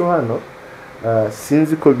iwacu hano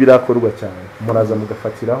sinzi ko birakorwa cyane muraza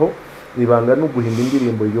mugafatiraho ibanga no guhinda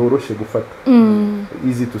indirimbo yoroshe gufata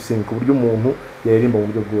easy to sing ku buryo umuntu yaririmba mu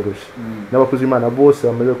buryo bworoshye. N'abakozi Imana bose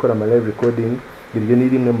bamaze gukora ama live recording iryo ni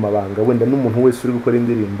rimwe mu mabanga wenda n'umuntu wese uri gukora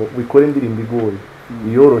indirimbo wikora indirimbo igoye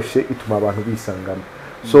yoroshe ituma abantu bisangana.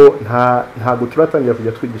 So ntago turatangira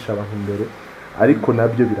kujya twigisha abantu mbere ariko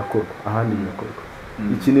nabyo birakorwa ahandi birakorwa.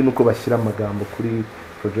 Ikindi nuko bashyira amagambo kuri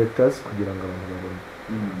projectors kugira ngo abantu babone.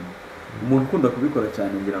 Umuntu ukunda kubikora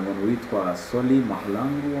cyane ngira ngo witwa Soli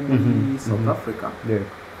Mahlangu wo muri South Africa.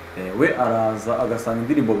 We araza agasanga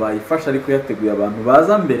indirimbo bayifasha ariko yateguye abantu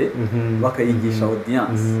baza mbere bakayigisha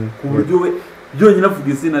audience ku buryo we byonyine avuga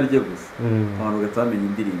izina rye gusa abantu batamenya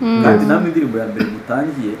indirimbo kandi namwe indirimbo ya mbere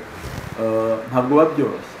mutangiye ntabwo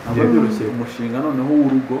babyoroshye umushinga noneho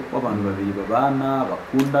w'urugo w'abantu babiri babana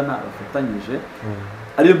bakundana bafatanyije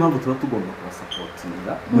ariyo mpamvu tuba tugomba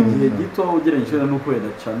kubasapotinga mu gihe gito ugereranyije n'uko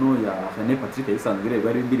wenda chano ya René Patrick yisanzwe ireba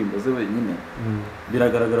ari indirimbo ze wenyine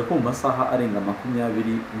biragaragara ko mu masaha arenga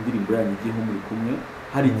 20 indirimbo yanyu igiye muri kumwe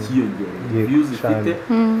hari ikiyongereye views ifite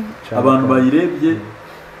abantu bayirebye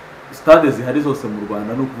stade zihari zose mu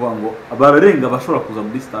Rwanda no kuvuga ngo abarenga bashobora kuza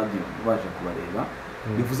muri stadium baje kubareba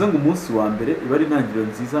bivuze ngo umunsi wa mbere iba ari intangiriro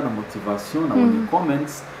nziza na motivation nabonye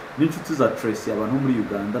comments n'inshuti za TRACY abantu muri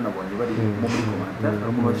Uganda nabonye bari muri commentaire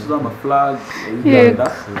umuntu washize ama flag ya Uganda.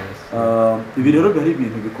 Ibi rero bari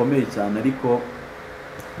ibintu bikomeye cyane ariko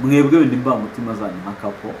mwebwe bindi mba mutima zanyu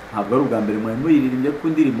nkakapo ntabwo ari ubwa mbere mwayiririmbye ku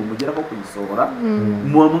ndirimbo mugera ko kuyisohora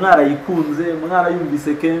mu mwarayikunze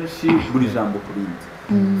mwarayumvise kenshi buri jambo kurindi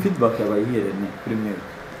feedback yabayiherene kuri mwebwe.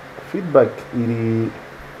 Feedback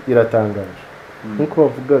iratangaje nkuko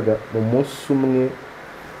bavugaga mu munsi umwe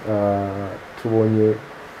tubonye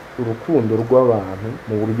urukundo rw'abantu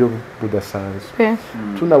mu buryo budasanzwe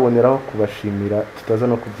tunaboneraho kubashimira tutaza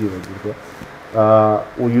no kubyibagirwa.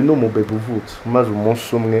 Uyu ni umubebe uvutse umaze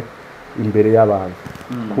umunsi umwe imbere y'abantu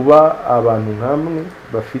kuba abantu nkamwe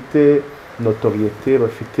bafite notoriete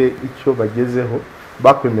bafite icyo bagezeho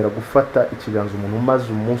bakwemera gufata ikiganza umuntu umaze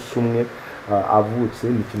umunsi umwe avutse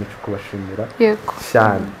ni ikintu cyo kubashimira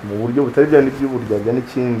cyane mu buryo butari bya n'iby'uburyarya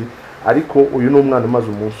n'ikindi ariko uyu ni umwana umaze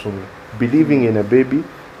umunsi umwe believing in a baby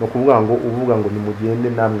no kuvuga ngo uvuga ngo nimugende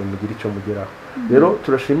namwe mugire icyo mugeraho. Rero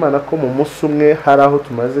turashimana ko mu munsi umwe hari aho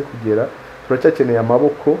tumaze kugera turacyakeneye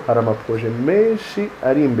amaboko hari amaproje menshi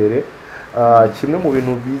ari imbere. Kimwe mu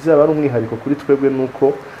bintu bizaba ari umwihariko kuri twebwe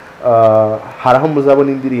nuko hari aho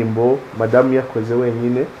muzabona indirimbo madamu yakoze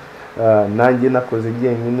wenyine nanjye nakoze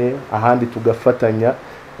njyenyine ahandi tugafatanya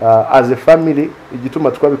as a family.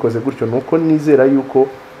 Igituma twabikoze gutyo nuko nizera yuko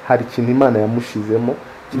hari ikintu Imana yamushizemo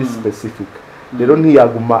kiri specific. Rero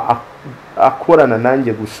ntiyaguma akorana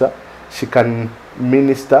nanjye gusa she can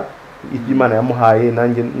minister Imana yamuhaye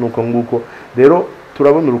nanjye nuko nguko. Rero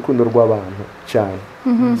turabona urukundo rw'abantu cyane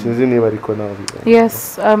sinzi niba ariko nawe.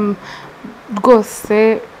 Yes,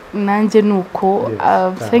 rwose nanjye nuko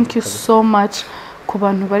thank you so much ku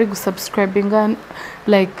bantu bari gusubscribinga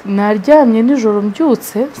like naryamye nijoro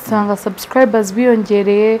mbyutse nsanga subscribers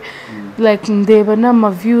biyongereye like ndeba n'ama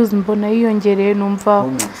views mbona yiyongereye numva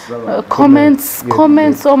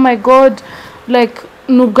comments oh my god like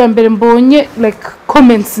nubwa mbere mbonye like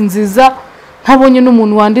comments nziza ntabonye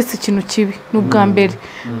n'umuntu wanditse ikintu kibi nubwa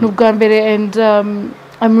mbere and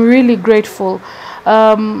I'm really grateful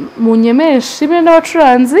munyemeshe imwe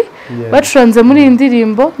n'abacuranzi bacuranze muri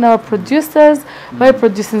indirimbo n'aba producers bari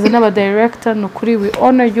producinze n'aba director no kuri we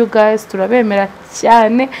honor you guys turabemera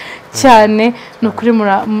cyane no kuri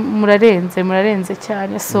murarenze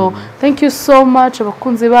cyane so thank you so much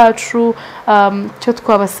abakunzi bacu cyo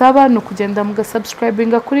twabasaba no kugenda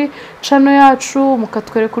mugasubscribinga kuri channel yacu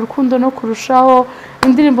mukatwereka urukundo no kurushaho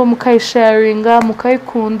indirimbo mukayisharinga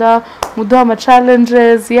mukayikunda muduha ama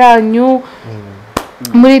challenges yanyu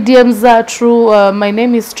muri DM zacu. My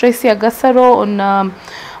name is TRACY Agasaro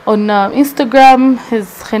on Instagram is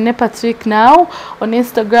René Patrick now on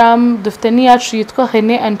Instagram dufite niyacu yitwa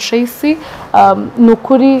René and TRACY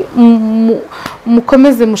nukuri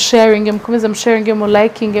mukomeze mu sharing mu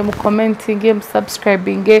liking mu commenting mu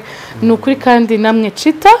subscribing nukuri kandi namwe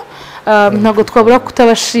cita ntago twabura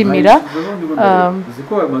kutabashimira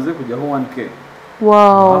ziko bamaze kujyaho 1k.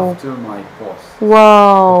 Wow. After my post.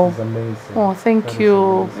 Wow. It's amazing. Oh, thank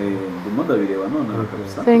you.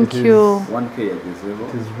 Thank you. 1k yagezeho.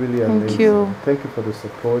 It is really amazing. Thank you for the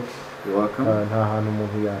support. You're welcome. Nta hantu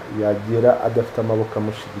umuntu yagera adafite amaboko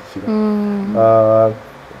amushigikira.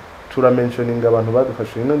 Turamentioninga abantu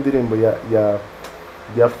badufashe ino ndirimbo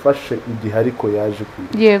yafashe igihe ariko yaje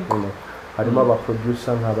kwiga. Yego. Harimo aba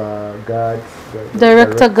producer nk'aba God,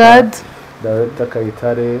 Director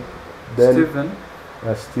Kayitare, then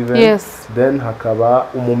Steven. Yes. Then hakaba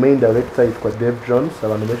main director yitwa Dave Jones,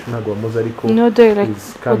 abantu benshi ntabwo bamuzi ariko no directing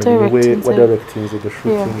the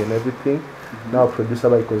shooting and everything. Now producer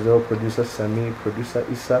bayikozeho, producer Sami, producer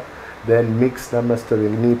Isa, then mix na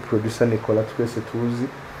mastering ni producer Nicola twese tuzi.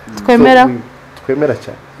 Twemera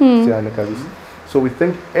cyane kabisa. So we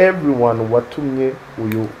thank everyone watumye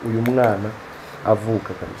uyu mwana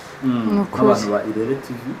avuka kabisa. Abantu ba IRERE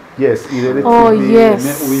TV. Yes, IRERE TV. Oh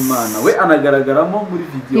yes. Uwimana we anagaragaramo muri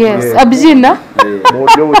video. Yes, abyina. Mu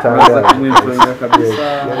buryo butangaje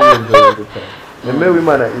kabisa. Meme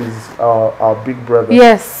Uwimana is our big brother.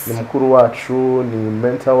 Yes. Ni mukuru wacu, ni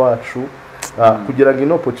mentor wacu. Kugira ngo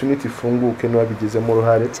ino opportunity ifunguke no abigizemo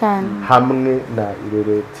uruhare hamwe na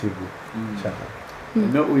IRERE TV.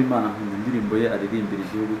 Meme Uwimana indirimbo ye aririmbira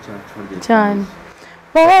igihugu cyacu cyane.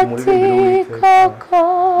 Bati koko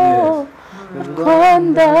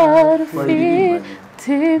Rwanda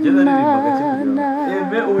rufite Imana.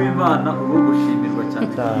 Meme Uwimana uri gushimirwa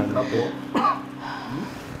cyane.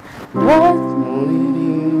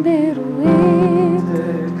 Muririmbira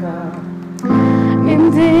Uwiteka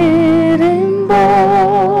indirimbo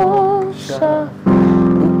sha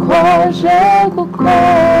ukoje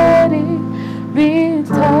gukora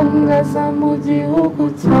bitangaza mu gihugu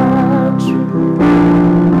cyacu.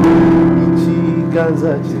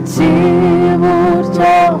 Ikiganza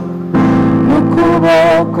cy'iburyo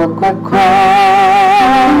n'ukuboko kwe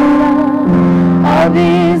kwera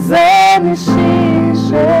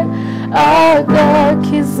abizanishije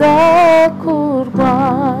agakiza ku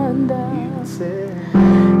Rwanda.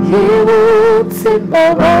 Yibutse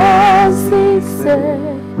imbabazi ze,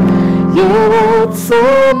 yibutse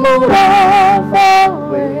umurava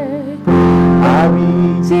we,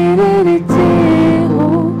 abigirira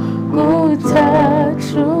igihugu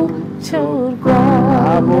cyacu cy'u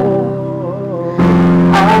Rwanda.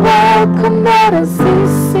 Abakomera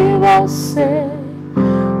z'isi bose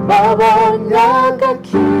babonye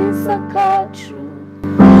agakiza kacu,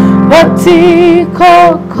 bati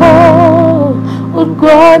koko u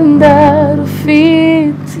Rwanda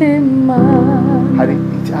rufite Imana. Hari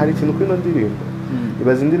ikintu kuri ino ndirimbo,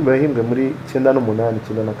 ibaza indirimbo yahimbwe muri 98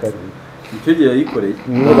 97. Icyo gihe yayikoreye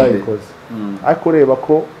niyo bayikoze, ariko reba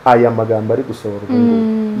ko aya magambo ari gusohora ubu.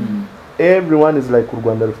 Everyone is like u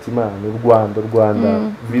Rwanda rufite Imana, u Rwanda,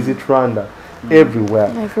 visit Rwanda,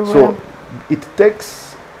 everywhere. So it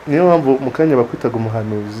takes, niyo mpamvu mu kanya bakwitaga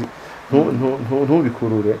umuhanuzi,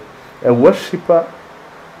 ntubikurure. A worshipper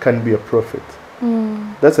can be a prophet.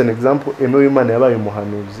 That's an example. Uwimana yabaye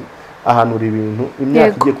umuhanuzi ahanura ibintu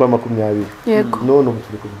imyaka igiye kuba 20. None ubu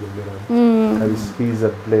turi kubigenderana. He is a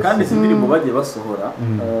blessing. Kandi sindirimbo bagiye basohora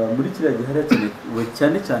muri kiriya gihe harakenewe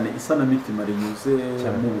cyane isanamitima rinyuze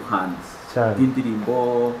mu buhanzi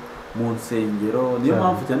bw'indirimbo mu nsengero. Niyo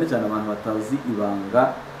mpamvu cyane abantu batazi ibanga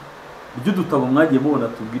ry'udutabo mwagiye mubona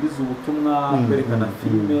tubwiriza ubutumwa kwerekana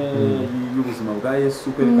filime y'ubuzima bwa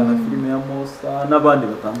Yesu kwerekana filime ya Musa n'abandi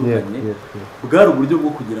batandukanye bwari uburyo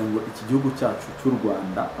bwo kugira ngo iki gihugu cyacu cy'u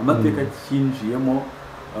Rwanda amateka cyinjiyemo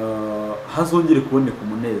hazongere kuboneka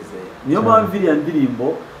umunezero niyo mpamvu iriya ndirimbo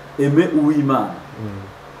Aime Uwimana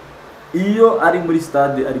iyo ari muri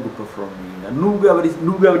stade ari guperforminga nubwo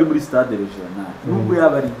yaba ari muri stade regional nubwo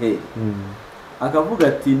yaba ari he akavuga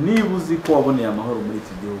ati niba uzi ko waboneye amahoro muri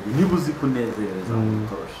iki gihugu niba uzi kunezereza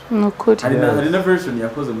umutorosha hari na version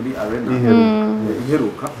yakoze muri arena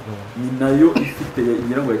iheruka ni nayo ifite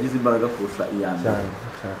ngira ngo yagize imbaraga kurusha iyambere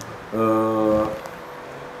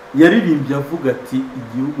yaririmbye avuga ati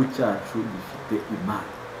igihugu cyacu gifite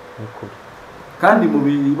imana kandi mu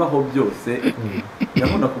bibaho byose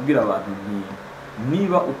ndabona kubwira abantu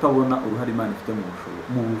niba utabona uruhare Imana ifite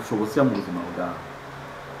mu bushobozi mu buzima bwawe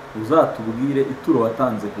uzatubwire ituro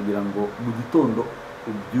watanze kugira ngo mu gitondo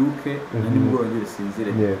ubyuke na nimugoroba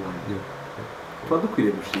usinzire tuba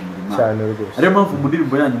dukwiriye gushimira Imana ariyo mpamvu mu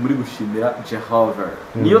ndirimbo yanyu muri gushimira Jehova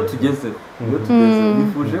niyo tugezeho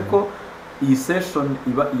bifuje ko iyi session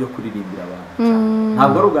iba iyo kuririmbira abantu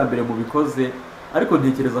ntabwo ari ubwa mbere mubikoze ariko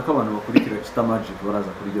ntekereza ko abantu bakurikira Chita Magic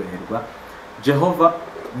baraza kuryoherwa Jehova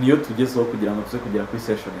niyo tugezeho kugira ngo tuze kugera kuri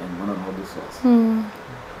session ya nyuma noneho dusoza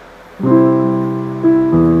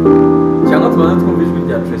cyangwa tubanze twumva ijwi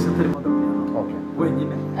rya TRACY atarimo agapiano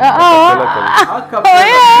wenyine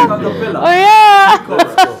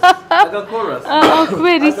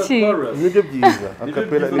kubera iki nibyo byiza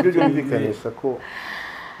akapela nibyo byumvikanisha ko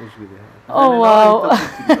ijwi rihari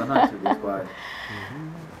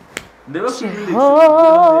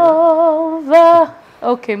Jehova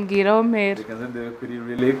okay mbwira omera reka nze ndebe kuri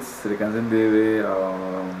relax reka nze ndebe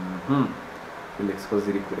relax ko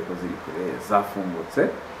ziri kure zafungutse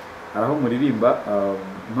araho muririmba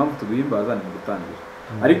impamvu tugihimbaza ni gutangira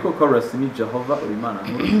ariko chorus ni Jehova uri Imana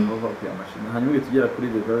nkuru Jehova ukwiye amashimwe hanyuma tugera kuri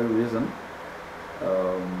the very reason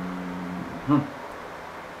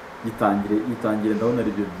gitangire ndabona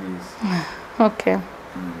ari byo byiza okay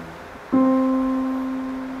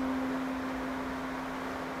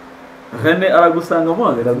Rene aragusanga mo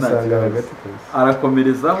hagati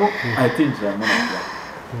arakomerezaho ahitinjiramo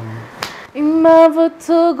impamvu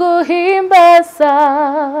tuguhimbaza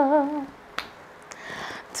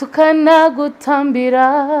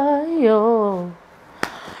tukanagutambirayo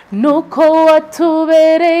nuko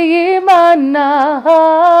watubereye Imana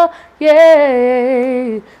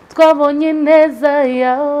twabonye ineza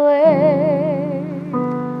yawe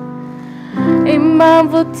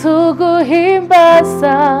impamvu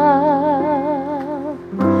tuguhimbaza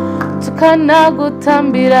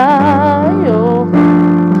tukanagutambirayo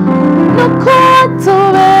nuko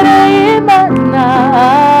watubereye Imana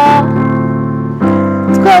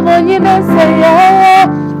twabonye ineza yawe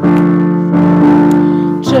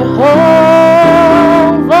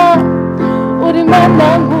Jehova uri Imana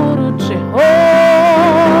nkuru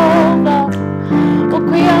Jehova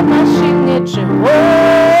ukwiye amashimwe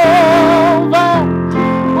Jehova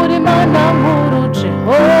uri Imana nkuru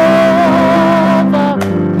Jehova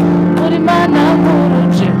uri Imana nkuru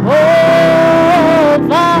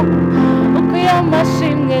Jehova ukwiye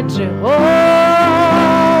amashimwe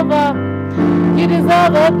Jehova you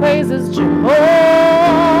deserve our praises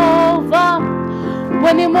Jehova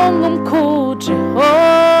we ni Mungu mkuu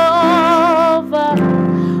Jehova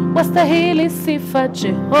wastahili sifa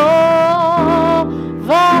Jehova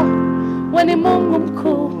we ni Mungu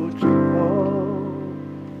mkuu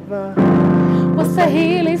Jehova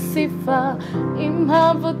wastahili sifa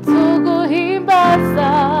impamvu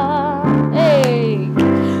tuguhimbaza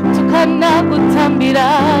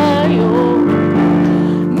tukanagutambirayo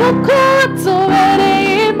nuko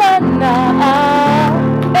watubereye Imana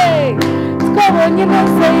twabonye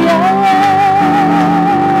ineza yawe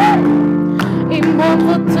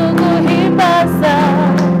impamvu tuguhimbaza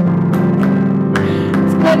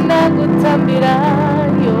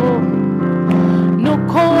tukanagutambirayo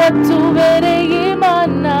nuko watubereye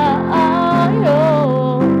Imana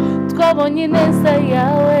twabonye ineza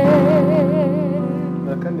yawe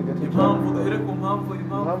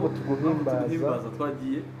impamvu tuguhimbaza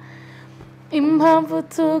twagiye impamvu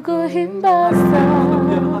tuguhimbaza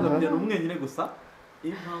umwenyine gusa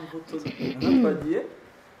impamvu twagiye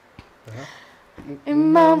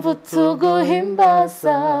impamvu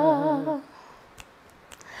tuguhimbaza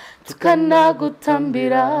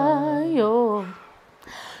tukanagutambirayo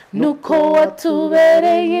nuko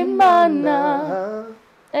watubereye Imana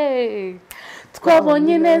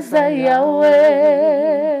twabonye ineza yawe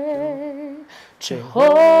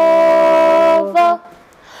Jehova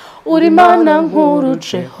uri Imana nkuru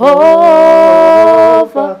Jehova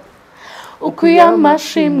ukwiye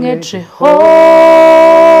amashimwe Jehova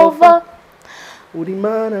uri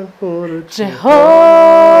Mana nkuru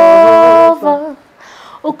Jehova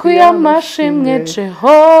ukwiye amashimwe Jehova.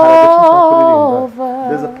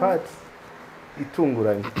 There's a part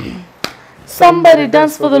itunguranye. Somebody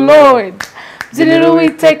dance for the Lord. Byinira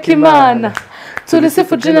Uwiteka Imana.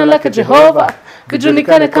 Tulisifu jina lake Jehova.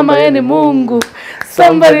 Vijulikane kama yeye ni Mungu.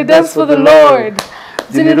 Somebody dance for the Lord.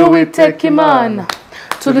 Byinira Uwiteka Imana.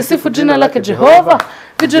 Tulisifu jina lake Jehova.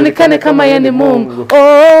 Vijulikane kama yeye ni Mungu.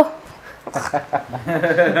 Oh.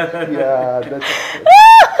 Yeah, that's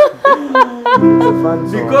it's a fun Ni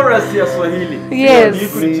song. chorus ya Swahili. Yes.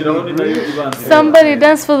 Nikurikiraho ni nayo ibanza. Somebody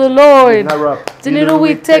dance for the Lord. Na rap. Byinira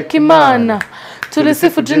Uwiteka Imana.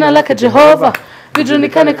 Tulisifu jina lake Jehova.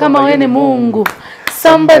 Vijulikane kama yeye ni Mungu.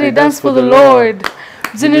 Somebody dance for the Lord.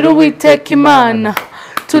 Byinira Uwiteka Imana.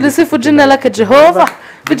 Tulisifu jina lake Jehova.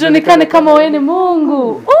 Vijulikane kama yeye ni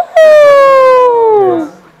Mungu.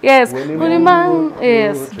 Yes.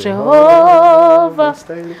 Yes. Jehova.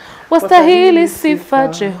 Wastahili sifa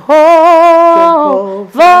Jehova.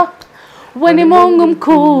 Wewe ni Mungu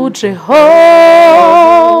mkuu Jehova.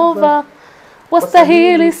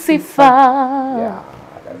 Wastahili sifa.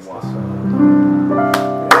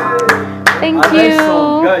 Thank you.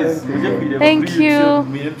 Thank you.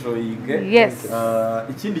 Yes.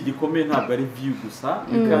 Ikindi gikomeye ntabwo ari view gusa,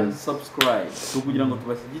 you can subscribe kugira ngo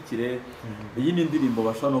tubashyigikire. Iyi ni indirimbo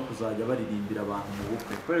bashobora no kuzajya baririmbira abantu mu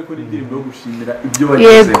bukwe. Kubera ko ni indirimbo yo gushimira ibyo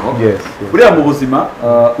bagezeho. Buriya mu buzima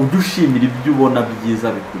udushimira ibyo ubona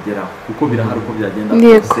byiza bikugeraho kuko birahari uko byagenda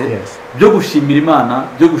kose. Byo gushimira Imana,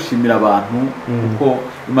 byo gushimira abantu kuko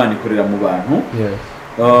Imana ikorera mu bantu.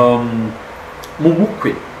 Mu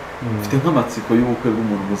bukwe mfite nk'amatsiko y'ubukwe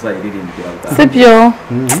bw'umuntu muzayiririmbira bwa. Sibyo.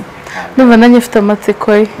 Numva nanjye mfite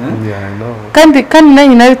amatsiko ye. Kandi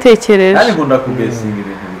nanjye nabitekereje. Kandi nkunda kubesinga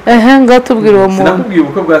ibintu. Ngatubwira uwo muntu. Sinakubwiye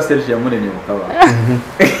ubukwe bwa Serge yamuremye ukaba.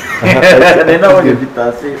 Cyane nabonye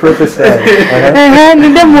invitation. Professor.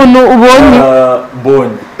 Ninde muntu ubonye?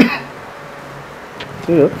 Mbonyi.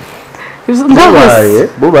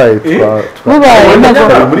 Bubaye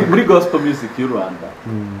muri gospel music y'u Rwanda.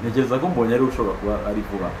 Ntekereza ko Mbonyi ari ushobora kuba ari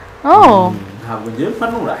vuba. Ntabwo ngiye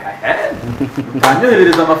mpanura.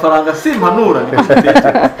 Utanyoherereza amafaranga simpanura ni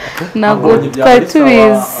kutekereza. Ntabwo twari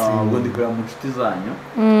tubizi. Ubwo ndikorera mu nshuti zanyu.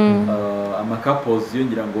 Amakapozi yo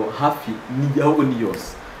ngira ngo hafi ni ahubwo ni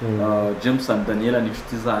yose. James and Daniela ni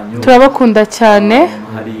inshuti zanyu. Turabakunda cyane.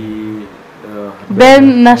 Hari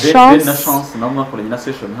Ben na Chance nabo mwakoranye na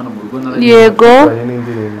session hano mu rugo yego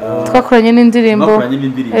twakoranye n'indirimbo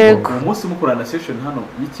umunsi mukorana na session hano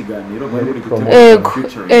y'ikiganiro muri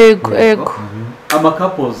ego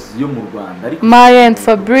amakapoz yo mu Rwanda ariko Maya and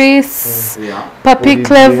Fabrice Papi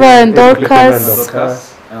Clever and Dorcas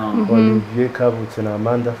Olivier Kavutse na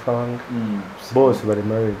Amanda Fang bose bari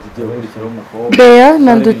married. Bea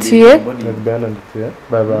Nandutiye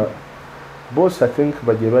baba bose I think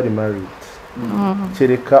bagiye bari married.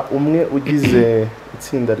 Kereka umwe ugize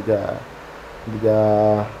itsinda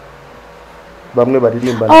rya bamwe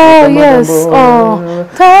baririmba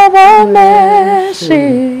tabameshi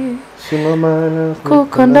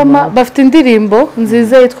kuko bafite indirimbo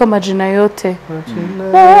nziza yitwa Majina yote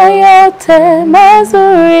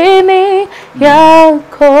mazurini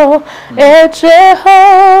yako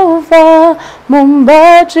Jehova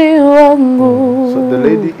mumbaji wangu. So the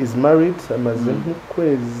lady is married amaze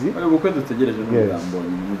nk'ukwezi. Ubukwe dutegereje n'umugambo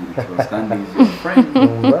n'umugiriki kandi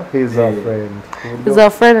he's our friend. He's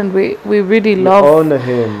our friend and we really love. We honor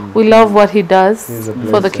him. We love what he does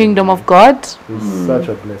for the kingdom of God. He's such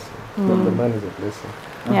a blessing. The man is a blessing.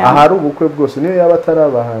 Ahari ubukwe bwose niyo yaba atari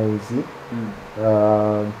abahanzi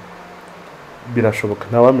birashoboka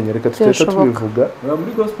ntawamenya reka tuteka tubivuga.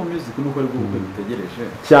 Muri gospel music nuko ari ubukwe dutegereje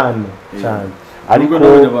cyane. Ariko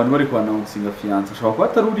n'abantu bari kwanansinga fiance ashobora kuba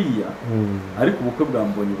ataruriya ariko ubukwe bwa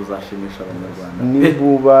Mbonyi buzashimisha abanyarwanda.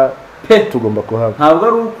 Niba tugomba kuhaba. Ntabwo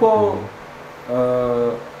ari uko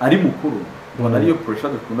ari mukuru ubona ariyo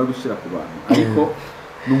pressure dukunda gushyira ku bantu ariko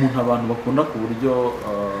n'umuntu abantu bakunda ku buryo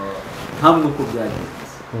ntamwe uko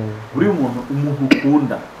byagenze. Buri umuntu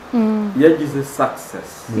ukunda yagize success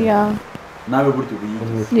nawe buryo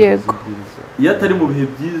buyigize. Yego. Iyo atari mu bihe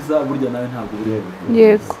byiza burya nawe ntabwo buri mu bihe.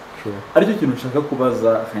 Yego. Aricyo kintu nshaka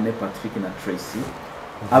kubaza René Patrick na Tracy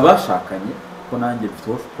abashakanye ko nanjye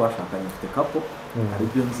twashakanye mfite kapo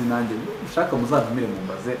aribyo nzi nanjye ushaka muzantumire mu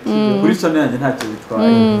mbaze kuri channel yanjye ntacyo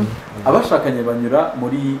bitwaye. Abashakanye banyura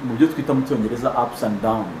mu byo twita mu Cyongereza ups and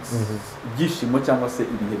downs, ibyishimo cyangwa se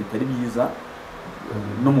ibihe bitari byiza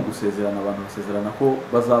no mu gusezerana abantu basezerana ko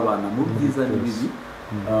bazabana mu byiza n'ibibi.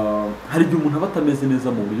 Hari igihe umuntu aba atameze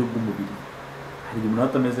neza mu buryo bw'umubiri, hari umuntu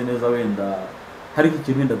atameze neza wenda hari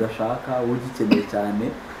ikintu wenda adashaka ugikeneye cyane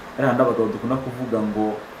ari handi abagabo dukunda kuvuga ngo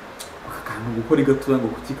akantu gukora igatuza ngo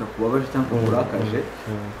kukika kubabaje cyangwa kurakaje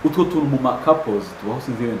utwo tuntu mu ma couples tubaho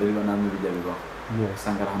sinzi wenda biba namwe bijya bibaho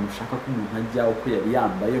usanga ahantu ushaka ko umuntu ajya uko yari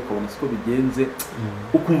yambaye ukabona siko bigenze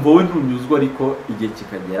ukumva we ntunyuzwa ariko igihe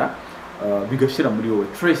kikagera bigashira muri wowe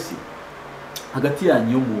Tracy hagati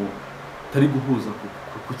yanyu mu tari guhuza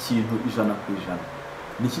ku kintu 100%.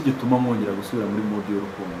 Niki gituma mwongera gusubira muri mode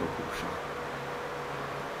y'urukundo kurushaho?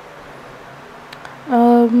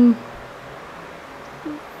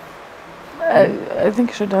 I think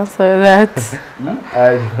you should answer that.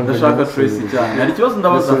 Ndashaka Tracy cyane. Hari ikibazo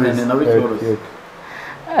ndabaza nene nawe cyoroshye.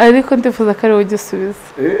 Ariko ndifuza ko ari wowe ugisubiza.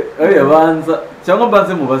 Abanza cyangwa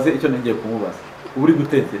mbanze mubaze icyo ngiye kumubaza. Uri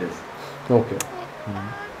gutekereza. Okay.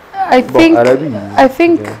 I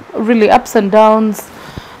think really ups and downs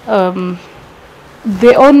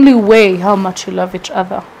they only weigh how much you love each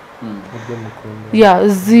other. Yeah,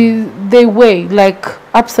 they weigh like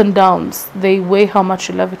ups and downs, they weigh how much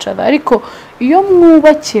you love each other. Ariko iyo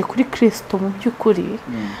mwubakiye kuri Kristo mu by'ukuri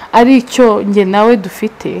ari icyo nge nawe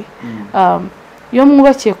dufite iyo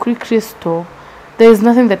mwubakiye kuri Kristo there is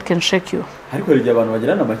nothing that can shake you. Ariko rya abantu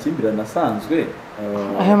bagirana amakimbirane asanzwe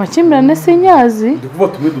ayo makimbirane sinyazi ndikuvuga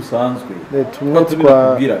tumwe dusanzwe tumwe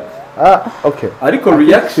twabwira okay. Ariko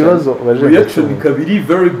reaction ikabiri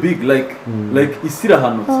very big like isira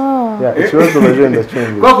hano ikibazo bagenda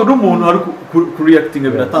cyumva kwa kundi umuntu ari ku reacting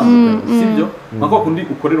biratandukanye sibyo nako kundi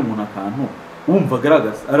ukorera umuntu akantu wumva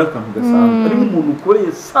garagaza ari akantu gasanzwe ari umuntu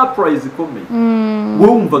ukoreye surprise ikomeye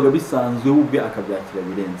wowe wumvaga bisanzwe ubwe akabyakira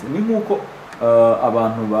birenze ni nkuko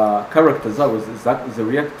abantu ba character zabo za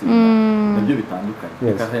reacting nabyo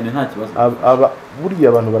bitandukanye kandi nta kibazo buriya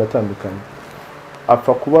abantu baratandukanye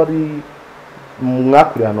apfa kuba ari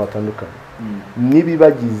mwakuri ahantu hatandukanye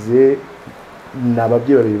nibibagize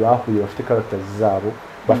n'ababyeyi babiri bahuye bafite character zabo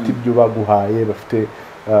bafite ibyo baguhaye bafite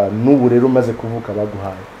n'ubu rero umaze kuvuka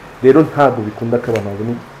baguhaye rero ntabwo bikunda ko abantu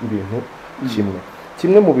babona ibintu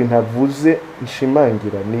kimwe mu bintu avuze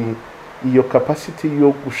nshimangira ni iyo capacity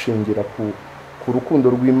yo gushingira ku rukundo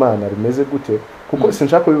rw'Imana rumeze gute kuko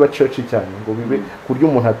sinshaka ko biba church cyane ngo bibe kuryo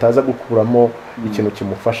umuntu ataza gukuramo ikintu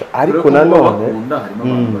kimufasha ariko nanone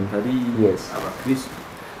abakristo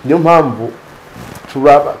niyo mpamvu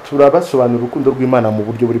turabasobanura urukundo rw'Imana mu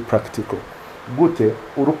buryo buri practical gute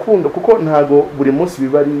urukundo kuko ntago buri munsi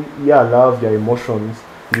biba ari ya love ya emotions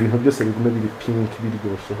ibintu byose bigume biri pink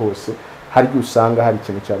biryoshye hose hari usanga hari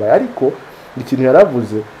ikintu cyabaye ariko ikintu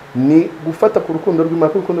yaravuze ni gufata ku rukundo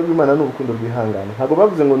rw'Imana urukundo rw'Imana no urukundo rwihangana ntago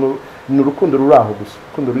bavuze ngo ni urukundo ruraho gusa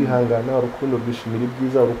urukundo rwihangana urukundo rwishimira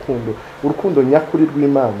ibyiza urukundo nyakuri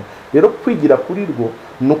rw'Imana rero kwigira kuri rwo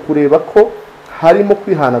no kureba ko harimo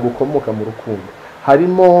kwihana gukomoka mu rukundo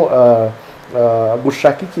harimo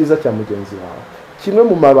gushaka icyiza cya mugenzi wawe kimwe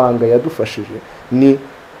mu mabanga yadufashije ni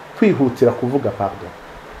kwihutira kuvuga pardon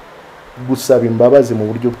gusaba imbabazi mu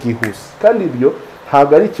buryo bwihuse kandi ibyo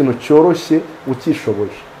ntabwo ari ikintu cyoroshye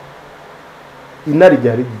ukishoboje inari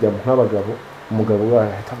ryari rijya nk'abagabo umugabo wawe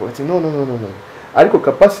ahitavuga ati no ariko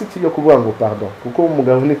capacity yo kuvuga ngo pardon kuko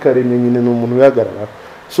umugabo ni karemye nyine ni umuntu uyagarara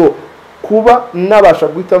so kuba nabasha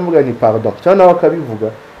guhita mvuga nti pardon cyangwa nawe akabivuga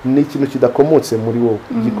ni ikintu kidakomotse muri wowe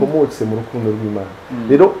gikomotse mu rukundo rw'Imana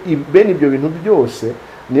rero bene ibyo bintu byose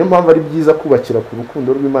niyo mpamvu ari byiza kubakira ku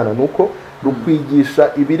rukundo rw'Imana nuko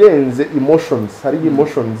rukwigisha ibirenze emotions hari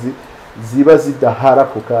emotions ziba zidahara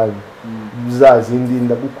ku kanya zazindi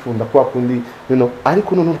ndagukunda kwa kundi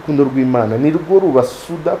ariko no urukundo rw'Imana ni rwo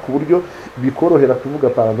rubasuda ku buryo bikorohera kuvuga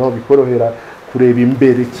pardon bikorohera kureba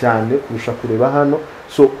imbere cyane kurusha kureba hano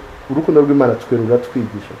so urukundo rw'Imana twerura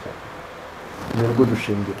twigisha cyane ni rwo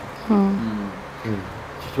dushingira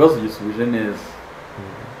ikibazo gisubije neza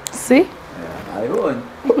si ayibonye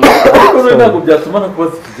ariko ntabwo byatuma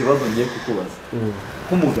nakubaza iki kibazo ngiye kukubaza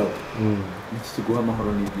nk'umugabo iki kiguha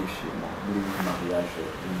amahoro n'ibyishimo muri mariage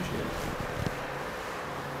y'injira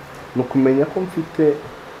no kumenya ko mfite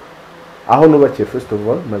aho nubakiye first of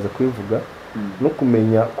all maze kubivuga no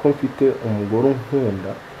kumenya ko mfite umugore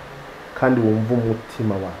unkunda kandi wumva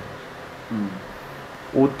umutima wawe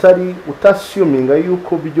utashyuminga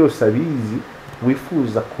yuko byose abizi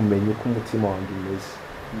wifuza kumenya uko umutima wanjye umeze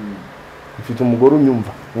mfite umugore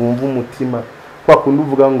unyumva wumva umutima kwa kundi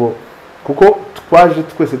uvuga ngo kuko twaje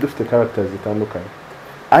twese dufite characters zitandukanye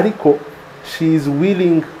ariko she is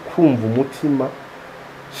willing kumva umutima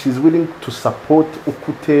she is willing to support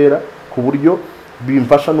ukutera ku buryo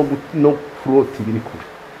bimfasha no kurota ibiri kure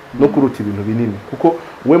no kuruta ibintu binini kuko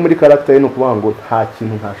we muri character ye no kuvuga ngo nta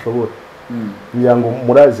kintu ntashobora ngo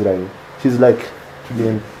muraziranye she's like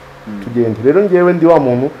tugende rero ngewe ndi wa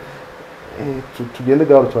muntu tugende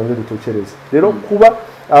gahoro tubanze dutekereze rero kuba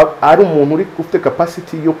ari umuntu uri ufite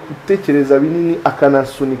capacity yo gutekereza binini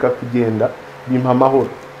akanasunika kugenda bimpa amahoro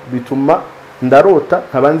bituma ndarota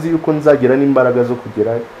nkabanzi yuko nzagera n'imbaraga zo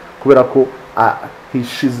kugera kubera ko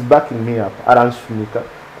she's backing me up aransunika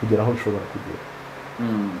kugera aho nshobora kugera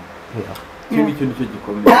icyo nicyo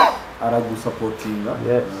gikomeye aragusapotinga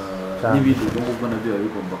n'ibindi ubwo nabyo biba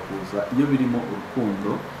bigomba kuza iyo birimo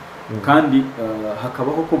urukundo kandi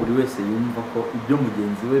hakabaho ko buri wese yumva ko ibyo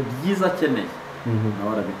mugenzi we byiza akeneye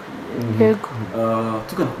nawe arabikwiye yego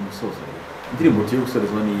tugana ku musozo indirimbo tugiye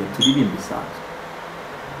gusorezwa niyo turirimba isanzwe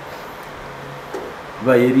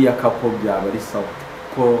bayeri ya kapo byaba ari sawa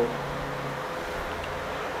ko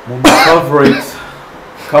mu favorite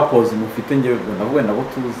couples mufite ngewe ndavuga nabo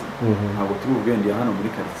tuzi ntabwo turi ubwenge hano muri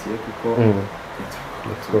quartier kuko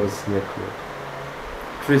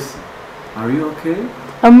Tracy, are you okay?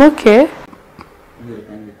 I'm okay.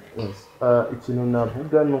 Ikintu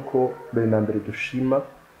navuga nuko mbere na mbere dushima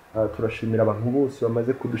turashimira abantu bose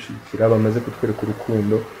bamaze kudushikira bamaze kutwereka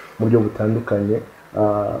urukundo mu buryo butandukanye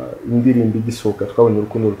indirimbo igisohoka twabonye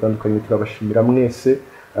urukundo rutandukanye turabashimira mwese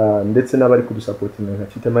ndetse n'abari kudusapotinga nka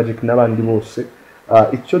Chita Magic n'abandi bose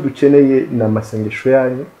icyo dukeneye na masengesho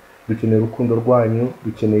yanyu dukeneye urukundo rwanyu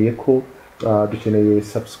dukeneye ko dukeneye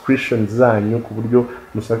subscription zanyu ku buryo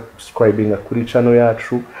musubscribinga kuri channel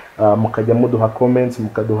yacu mukajya muduha comments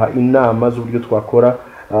mukaduha inama z'uburyo twakora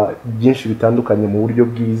byinshi bitandukanye mu buryo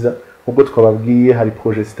bwiza ubwo twababwiye hari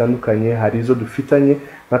project zitandukanye hari izo dufitanye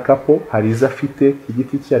na couple hari izo afite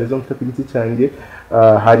igiti cye hari izo mfite ku giti cyanjye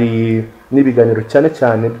hari n'ibiganiro cyane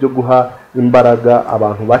cyane byo guha imbaraga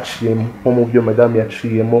abantu baciye nko mu byo madame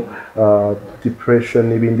yaciyemo depression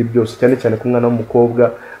n'ibindi byose cyane cyane ku mwana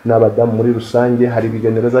w'umukobwa n'abadamu muri rusange hari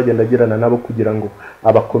ibiganiro azagenda agirana nabo kugira ngo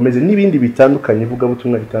abakomeze n'ibindi bitandukanye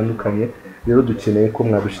ivugabutumwa bitandukanye rero dukeneye ko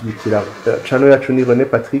mwadushyigikira channel yacu ni René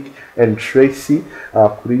Patrick and Tracy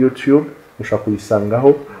kuri YouTube mushaka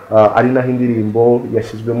kuyisangaho ari naho indirimbo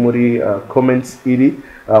yashyizwe muri comments iri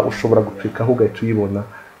ushobora guklikaho ugahita uyibona.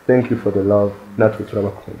 Thank you for the love, natwe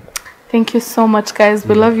turabakunda. Thank you so much guys,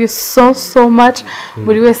 we love you so much.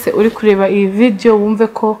 Buri wese uri kureba iyi video wumve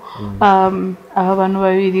ko aba bantu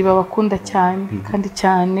babiri babakunda cyane kandi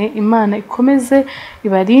cyane. Imana ikomeze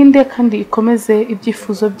ibarinde kandi ikomeze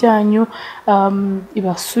ibyifuzo byanyu,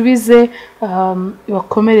 ibasubize,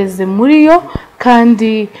 ibakomereze muri yo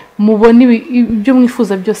kandi mubone ibyo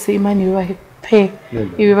mwifuza byose. Imana ibibahe pe,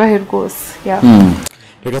 ibibahe rwose.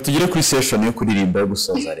 Reka tugire kuri session yo kuririmba yo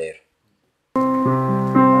gusoza rero.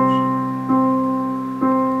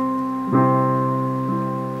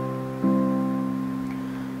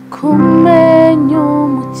 Kumenya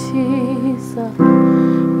umukiza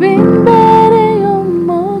w'imbere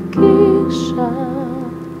y'umugisha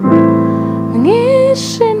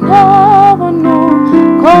mwinshi ntabona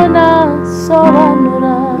uko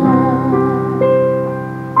nasobanura.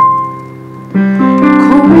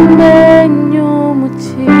 Kumenya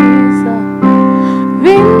umukiza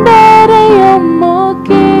w'imbere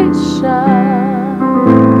y'umugisha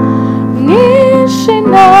mwinshi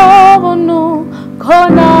ntabona uko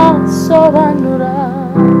nasobanura.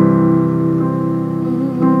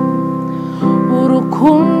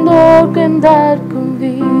 Urukundo rwe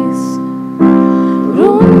ndarwumvise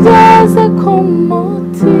rungeze ku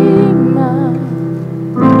mutima,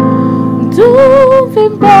 ndumva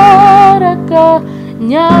imbaraga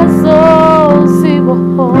nyazo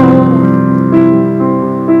zibohora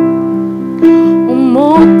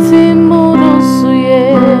umutima uruzuye.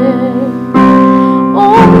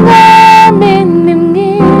 Umwami ni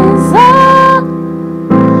mwiza,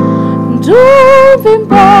 ndumva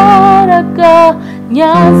imbaraga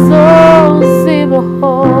nyazo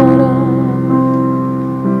zibohora.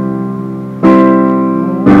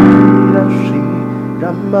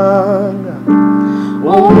 Ramanga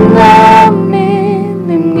Umwami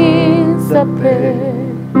ni mwiza pe,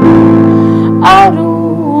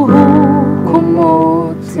 aruhuka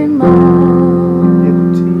umutima.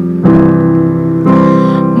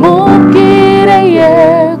 Mubwire ye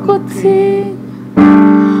gutinya,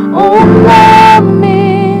 umwami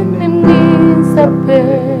ni mwiza pe,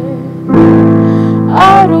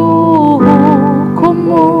 aruhuka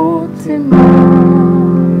umutima.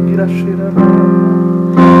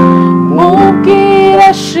 Mubwire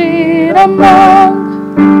ashira amanga,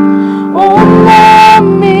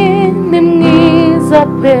 umwami ni mwiza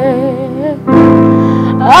pe,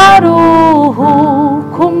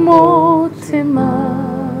 aruhuka umutima.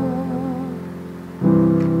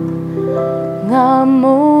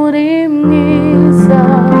 Mwamuri mwiza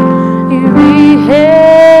ibihe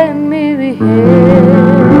n'ibihe,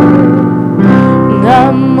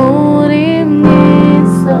 mwamuri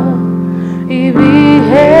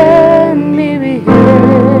ibihe n'ibihe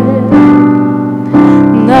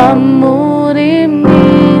mwamuri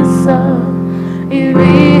mwiza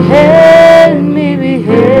ibihe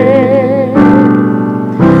n'ibihe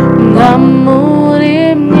mwamuri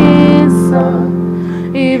mwiza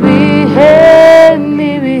ibihe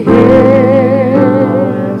n'ibihe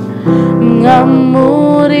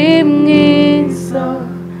mwamuri mwiza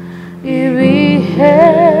ibihe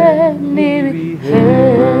n'ibihe.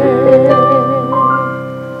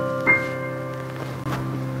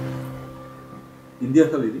 indi ya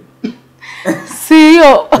kabiri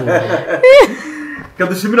siyo.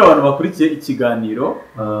 kadushimira abantu bakurikiye ikiganiro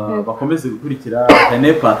bakomeze gukurikira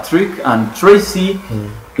René Patrick and Tracy.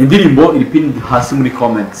 indirimbo iri pinned hasi muri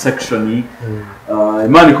comment section.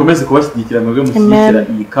 Imana ikomeze kubashyigikira mwebwe mushyigikira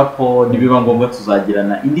iyi couple, nibiba ngombwa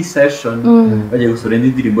tuzagirana indi session bagiye gusura indi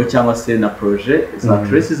ndirimbo cyangwa se na projet za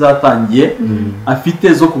Tracy zatangiye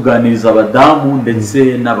afite zo kuganiriza abadamu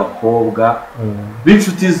ndetse n'abakobwa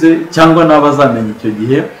b'inshuti ze cyangwa n'abazamenya icyo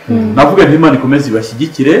gihe. navuga nti Imana ikomeze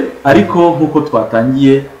ibashyigikire, ariko nkuko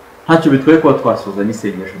twatangiye ntacyo bitwaye kuba twasoza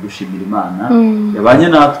n'isengesho dushimira Imana yabanye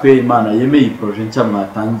natwe. Imana yemeye iyi projet nshya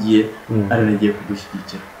mwatangiye ari nagiye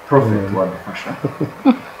kudushyigikira. Prophet wadufasha.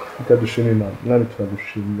 Dushimira Imana. Mwami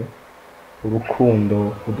turagushimye urukundo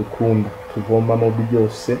udukunda tuvomamo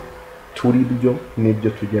byose turi byo n'ibyo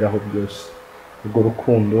tugeraho byose. Urwo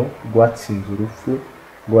rukundo rwatsinze urupfu,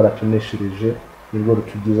 rwaratuneshereje, nirwo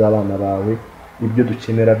rutugize abana bawe. Ibyo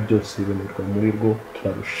dukenera byose bibonerwa muri rwo.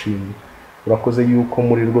 Turarushimye. Urakoze yuko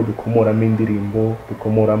muri rwo dukomoramo indirimbo,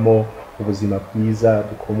 dukomoramo ubuzima bwiza,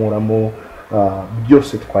 dukomoramo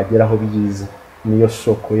byose twageraho byiza. Niyo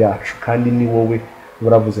soko yacu kandi ni wowe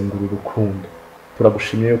uravuze ngo urukundo.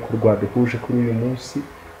 Turagushimiye ko rwaduhuje kuri uyu munsi,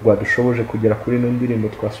 rwadushoboje kugera kuri ino ndirimbo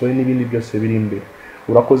twasohoye n'ibindi byose biri imbere.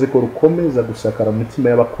 Urakoze ko rukomeza gusakara umutima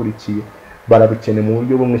y'abakurikiye, bararukeneye mu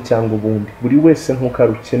buryo bumwe cyangwa ubundi. Buri wese nk'uko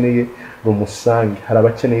arukeneye rumusange. Hari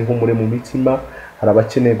abakeneye ihumure mu mitima, hari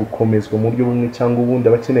abakeneye gukomezwa mu buryo bumwe cyangwa ubundi,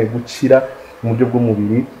 abakeneye gukira mu buryo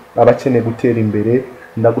bw'umubiri, abakeneye gutera imbere.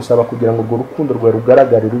 Ndagusaba kugira ngo urwo rukundo rwawe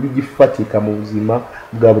rugaragare rube igifatika mu buzima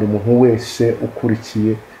bwa buri muntu wese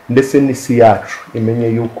ukurikiye, ndetse n'isi yacu imenye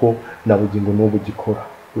yuko na bugingo n'ubu gikora.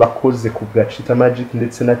 Urakoze ku bwa Chita Magic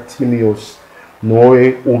ndetse na team yose. Ni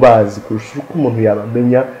wowe ubazi kurusha uko umuntu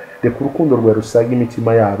yabamenya. Reka urukundo rwawe rusaga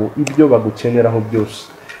imitima yabo, ibyo bagukeneraho byose,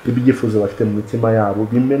 ibyifuzo bafite mu mitima yabo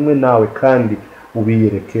bimenwe nawe kandi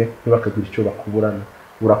ubiyereke ntibakagira icyo bakuburana.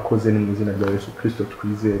 Urakoze ni mu izina rya Yesu Kristo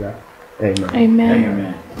twizera. Amen.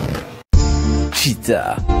 Amen.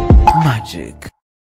 Chita Magic.